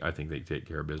 I think they take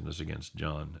care of business against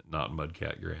John, not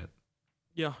Mudcat Grant.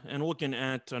 Yeah, and looking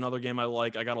at another game I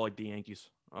gotta like the Yankees.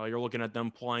 You're looking at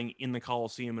them playing in the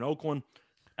Coliseum in Oakland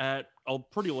at a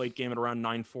pretty late game at around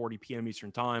 9:40 p.m.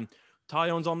 Eastern time.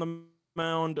 Taillon's on the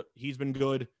mound. He's been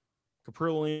good.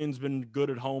 Caprillian's been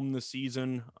good at home this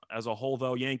season. As a whole,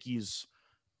 though, Yankees,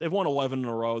 they've won 11 in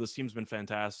a row. This team's been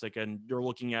fantastic, and you're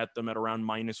looking at them at around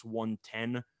minus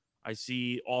 110. I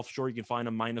see offshore you can find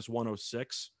them minus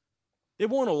 106.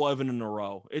 They've won 11 in a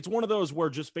row. It's one of those where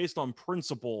just based on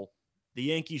principle, the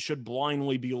Yankees should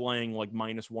blindly be laying like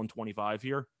minus 125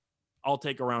 here. I'll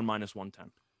take around minus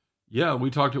 110. Yeah, we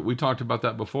talked about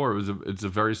that before. It's a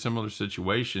very similar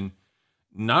situation.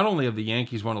 Not only have the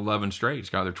Yankees won 11 straight,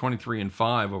 Scott, they're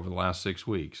 23-5 over the last 6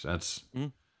 weeks. That's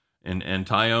and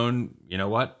Taillon, you know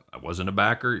what? I wasn't a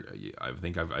backer. I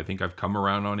think I've come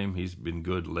around on him. He's been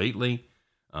good lately.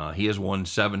 He has won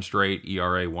 7 straight,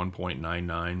 ERA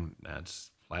 1.99.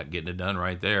 That's flat getting it done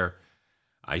right there.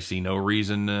 I see no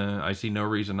reason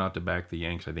not to back the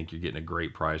Yanks. I think you're getting a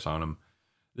great price on them.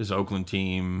 This Oakland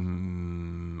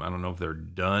team, I don't know if they're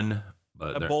done,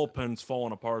 but that bullpen's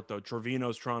falling apart though.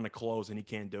 Trevino's trying to close and he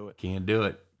can't do it. Can't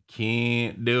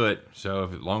do it. So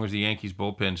as long as the Yankees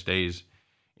bullpen stays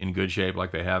in good shape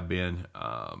like they have been,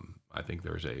 I think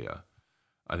there's a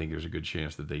good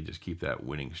chance that they just keep that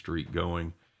winning streak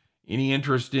going. Any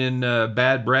interest in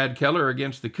bad Brad Keller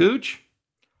against the Cooch?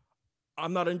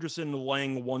 I'm not interested in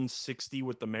laying 160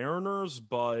 with the Mariners,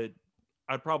 but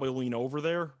I'd probably lean over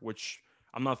there, which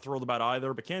I'm not thrilled about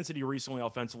either. But Kansas City recently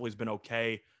offensively has been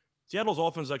okay. Seattle's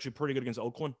offense is actually pretty good against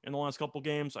Oakland in the last couple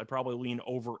games. I'd probably lean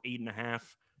over 8.5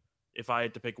 if I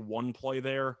had to pick one play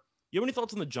there. You have any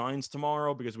thoughts on the Giants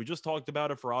tomorrow? Because we just talked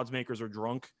about it for odds makers are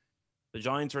drunk. The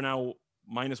Giants are now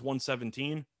minus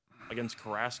 117 against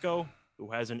Carrasco,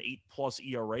 who has an 8+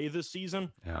 ERA this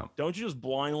season. Yeah. Don't you just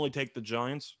blindly take the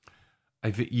Giants? I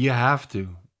think you have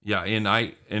to. Yeah,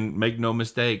 and make no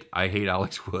mistake, I hate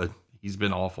Alex Wood. He's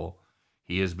been awful.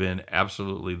 He has been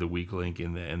absolutely the weak link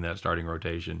in that starting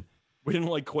rotation. We didn't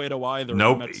like Cueto either.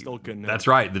 Nope. Still couldn't. That's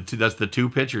right. That's the 2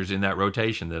 pitchers in that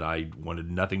rotation that I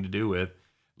wanted nothing to do with.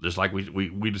 Just like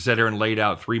we sat here and laid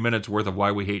out 3 minutes worth of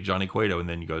why we hate Johnny Cueto, and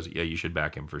then he goes, yeah, you should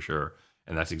back him for sure.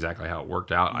 And that's exactly how it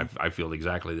worked out. I feel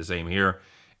exactly the same here,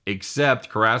 except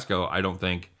Carrasco, I don't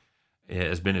think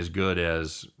has been as good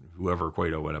as whoever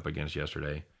Cueto went up against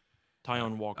yesterday.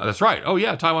 Taijuan Walker. That's right. Oh,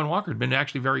 yeah, Taijuan Walker has been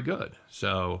actually very good.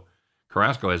 So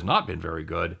Carrasco has not been very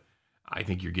good. I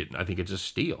think it's a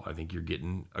steal. I think you're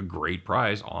getting a great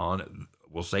price on,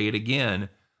 we'll say it again,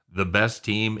 the best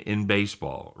team in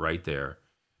baseball right there.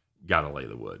 Got to lay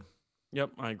the wood.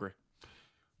 Yep, I agree.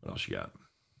 What else you got?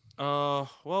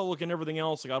 Well, looking at everything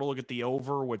else, I got to look at the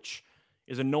over, which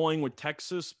is annoying with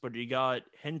Texas, but you got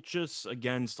Hentges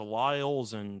against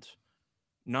Lyles and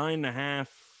 9.5.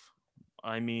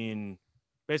 I mean,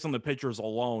 based on the pitchers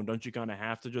alone, don't you kind of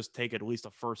have to just take at least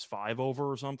a first 5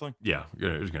 over or something? Yeah,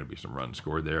 there's going to be some runs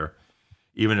scored there.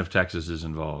 Even if Texas is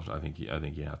involved, I think you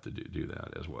have to do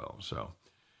that as well. So,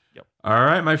 yep. All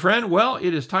right, my friend. Well,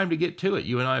 it is time to get to it.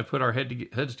 You and I have put our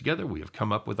heads together. We have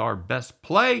come up with our best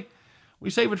play. We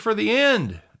save it for the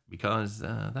end because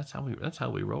that's how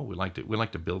we roll. We like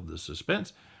to build the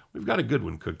suspense. We've got a good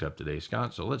one cooked up today,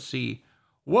 Scott. So let's see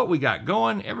what we got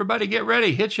going. Everybody get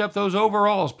ready. Hitch up those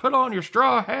overalls. Put on your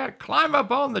straw hat. Climb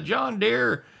up on the John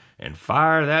Deere and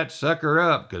fire that sucker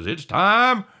up because it's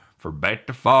time for Bet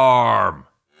the Farm.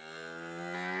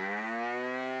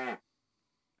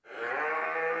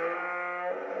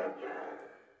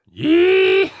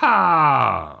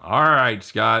 Yeehaw! All right,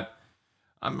 Scott.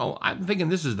 I'm thinking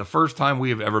this is the first time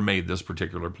we have ever made this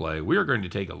particular play. We are going to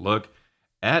take a look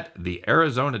at the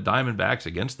Arizona Diamondbacks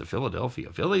against the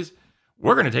Philadelphia Phillies.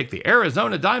 We're going to take the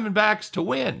Arizona Diamondbacks to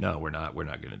win. No, we're not. We're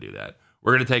not going to do that.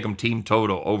 We're going to take them team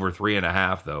total over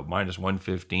 3.5, though, minus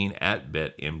 115 at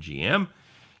BetMGM.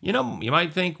 You know, you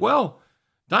might think, well,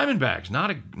 Diamondbacks,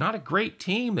 not a great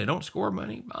team. They don't score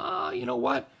money. You know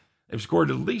what? They've scored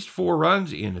at least 4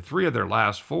 runs in 3 of their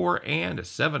last 4 and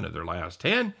 7 of their last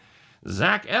 10.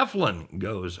 Zach Eflin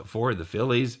goes for the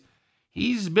Phillies.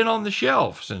 He's been on the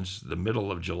shelf since the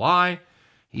middle of July.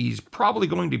 He's probably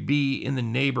going to be in the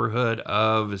neighborhood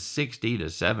of 60 to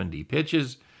 70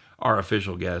 pitches. Our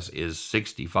official guess is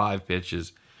 65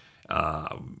 pitches.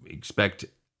 Expect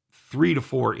 3 to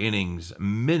 4 innings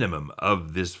minimum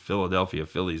of this Philadelphia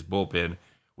Phillies bullpen,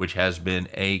 which has been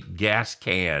a gas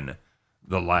can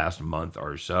the last month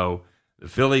or so. The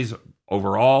Phillies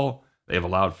overall, they've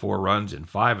allowed 4 runs in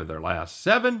 5 of their last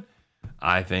 7.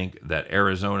 I think that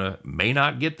Arizona may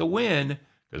not get the win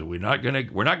because we're not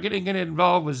getting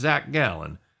involved with Zach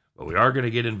Gallen, but we are going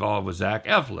to get involved with Zach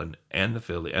Eflin and the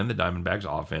Diamondbacks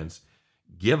offense.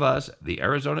 Give us the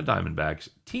Arizona Diamondbacks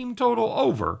team total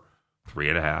over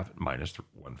 3.5 minus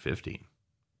 115.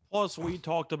 Plus, we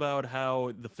talked about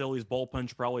how the Phillies bullpen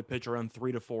should probably pitch around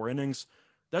 3 to 4 innings.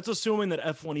 That's assuming that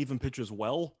Eflin even pitches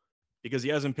well, because he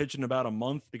hasn't pitched in about a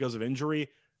month because of injury.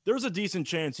 There's a decent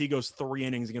chance he goes 3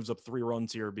 innings and gives up 3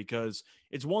 runs here, because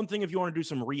it's one thing if you want to do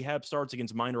some rehab starts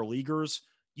against minor leaguers.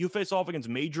 You face off against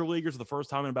major leaguers for the first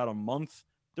time in about a month.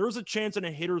 There's a chance in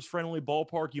a hitter's-friendly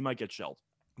ballpark you might get shelled.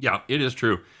 Yeah, it is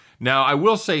true. Now, I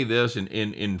will say this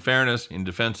in fairness, in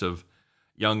defense of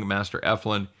young Master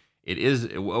Eflin,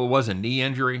 it was a knee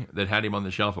injury that had him on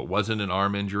the shelf. It wasn't an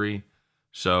arm injury.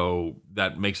 So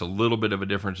that makes a little bit of a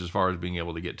difference as far as being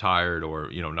able to get tired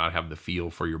or, not have the feel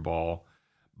for your ball.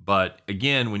 But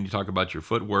again, when you talk about your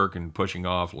footwork and pushing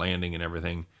off, landing and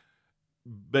everything,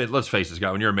 but let's face it,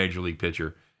 Scott, when you're a major league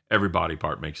pitcher, every body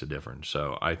part makes a difference.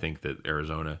 So I think that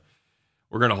Arizona,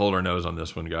 we're going to hold our nose on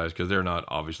this one, guys, because they're not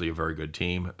obviously a very good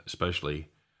team, especially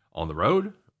on the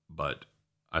road, but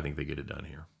I think they get it done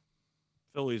here.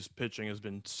 Phillies pitching has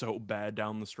been so bad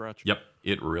down the stretch. Yep,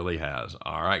 it really has.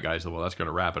 All right, guys. Well, that's going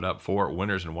to wrap it up for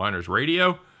Winners and Winers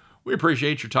Radio. We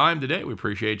appreciate your time today. We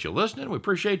appreciate you listening. We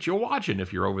appreciate you watching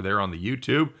if you're over there on the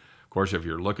YouTube. Of course, if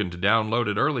you're looking to download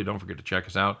it early, don't forget to check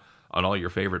us out on all your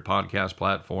favorite podcast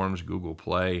platforms, Google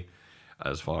Play,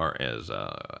 as far as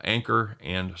Anchor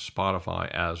and Spotify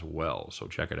as well. So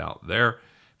check it out there.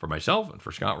 For myself and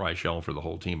for Scott Reichel, for the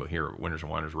whole team here at Winners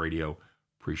and Winers Radio,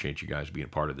 appreciate you guys being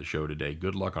part of the show today.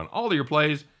 Good luck on all of your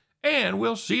plays, and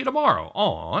we'll see you tomorrow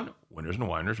on Winners and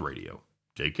Winers Radio.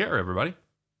 Take care, everybody.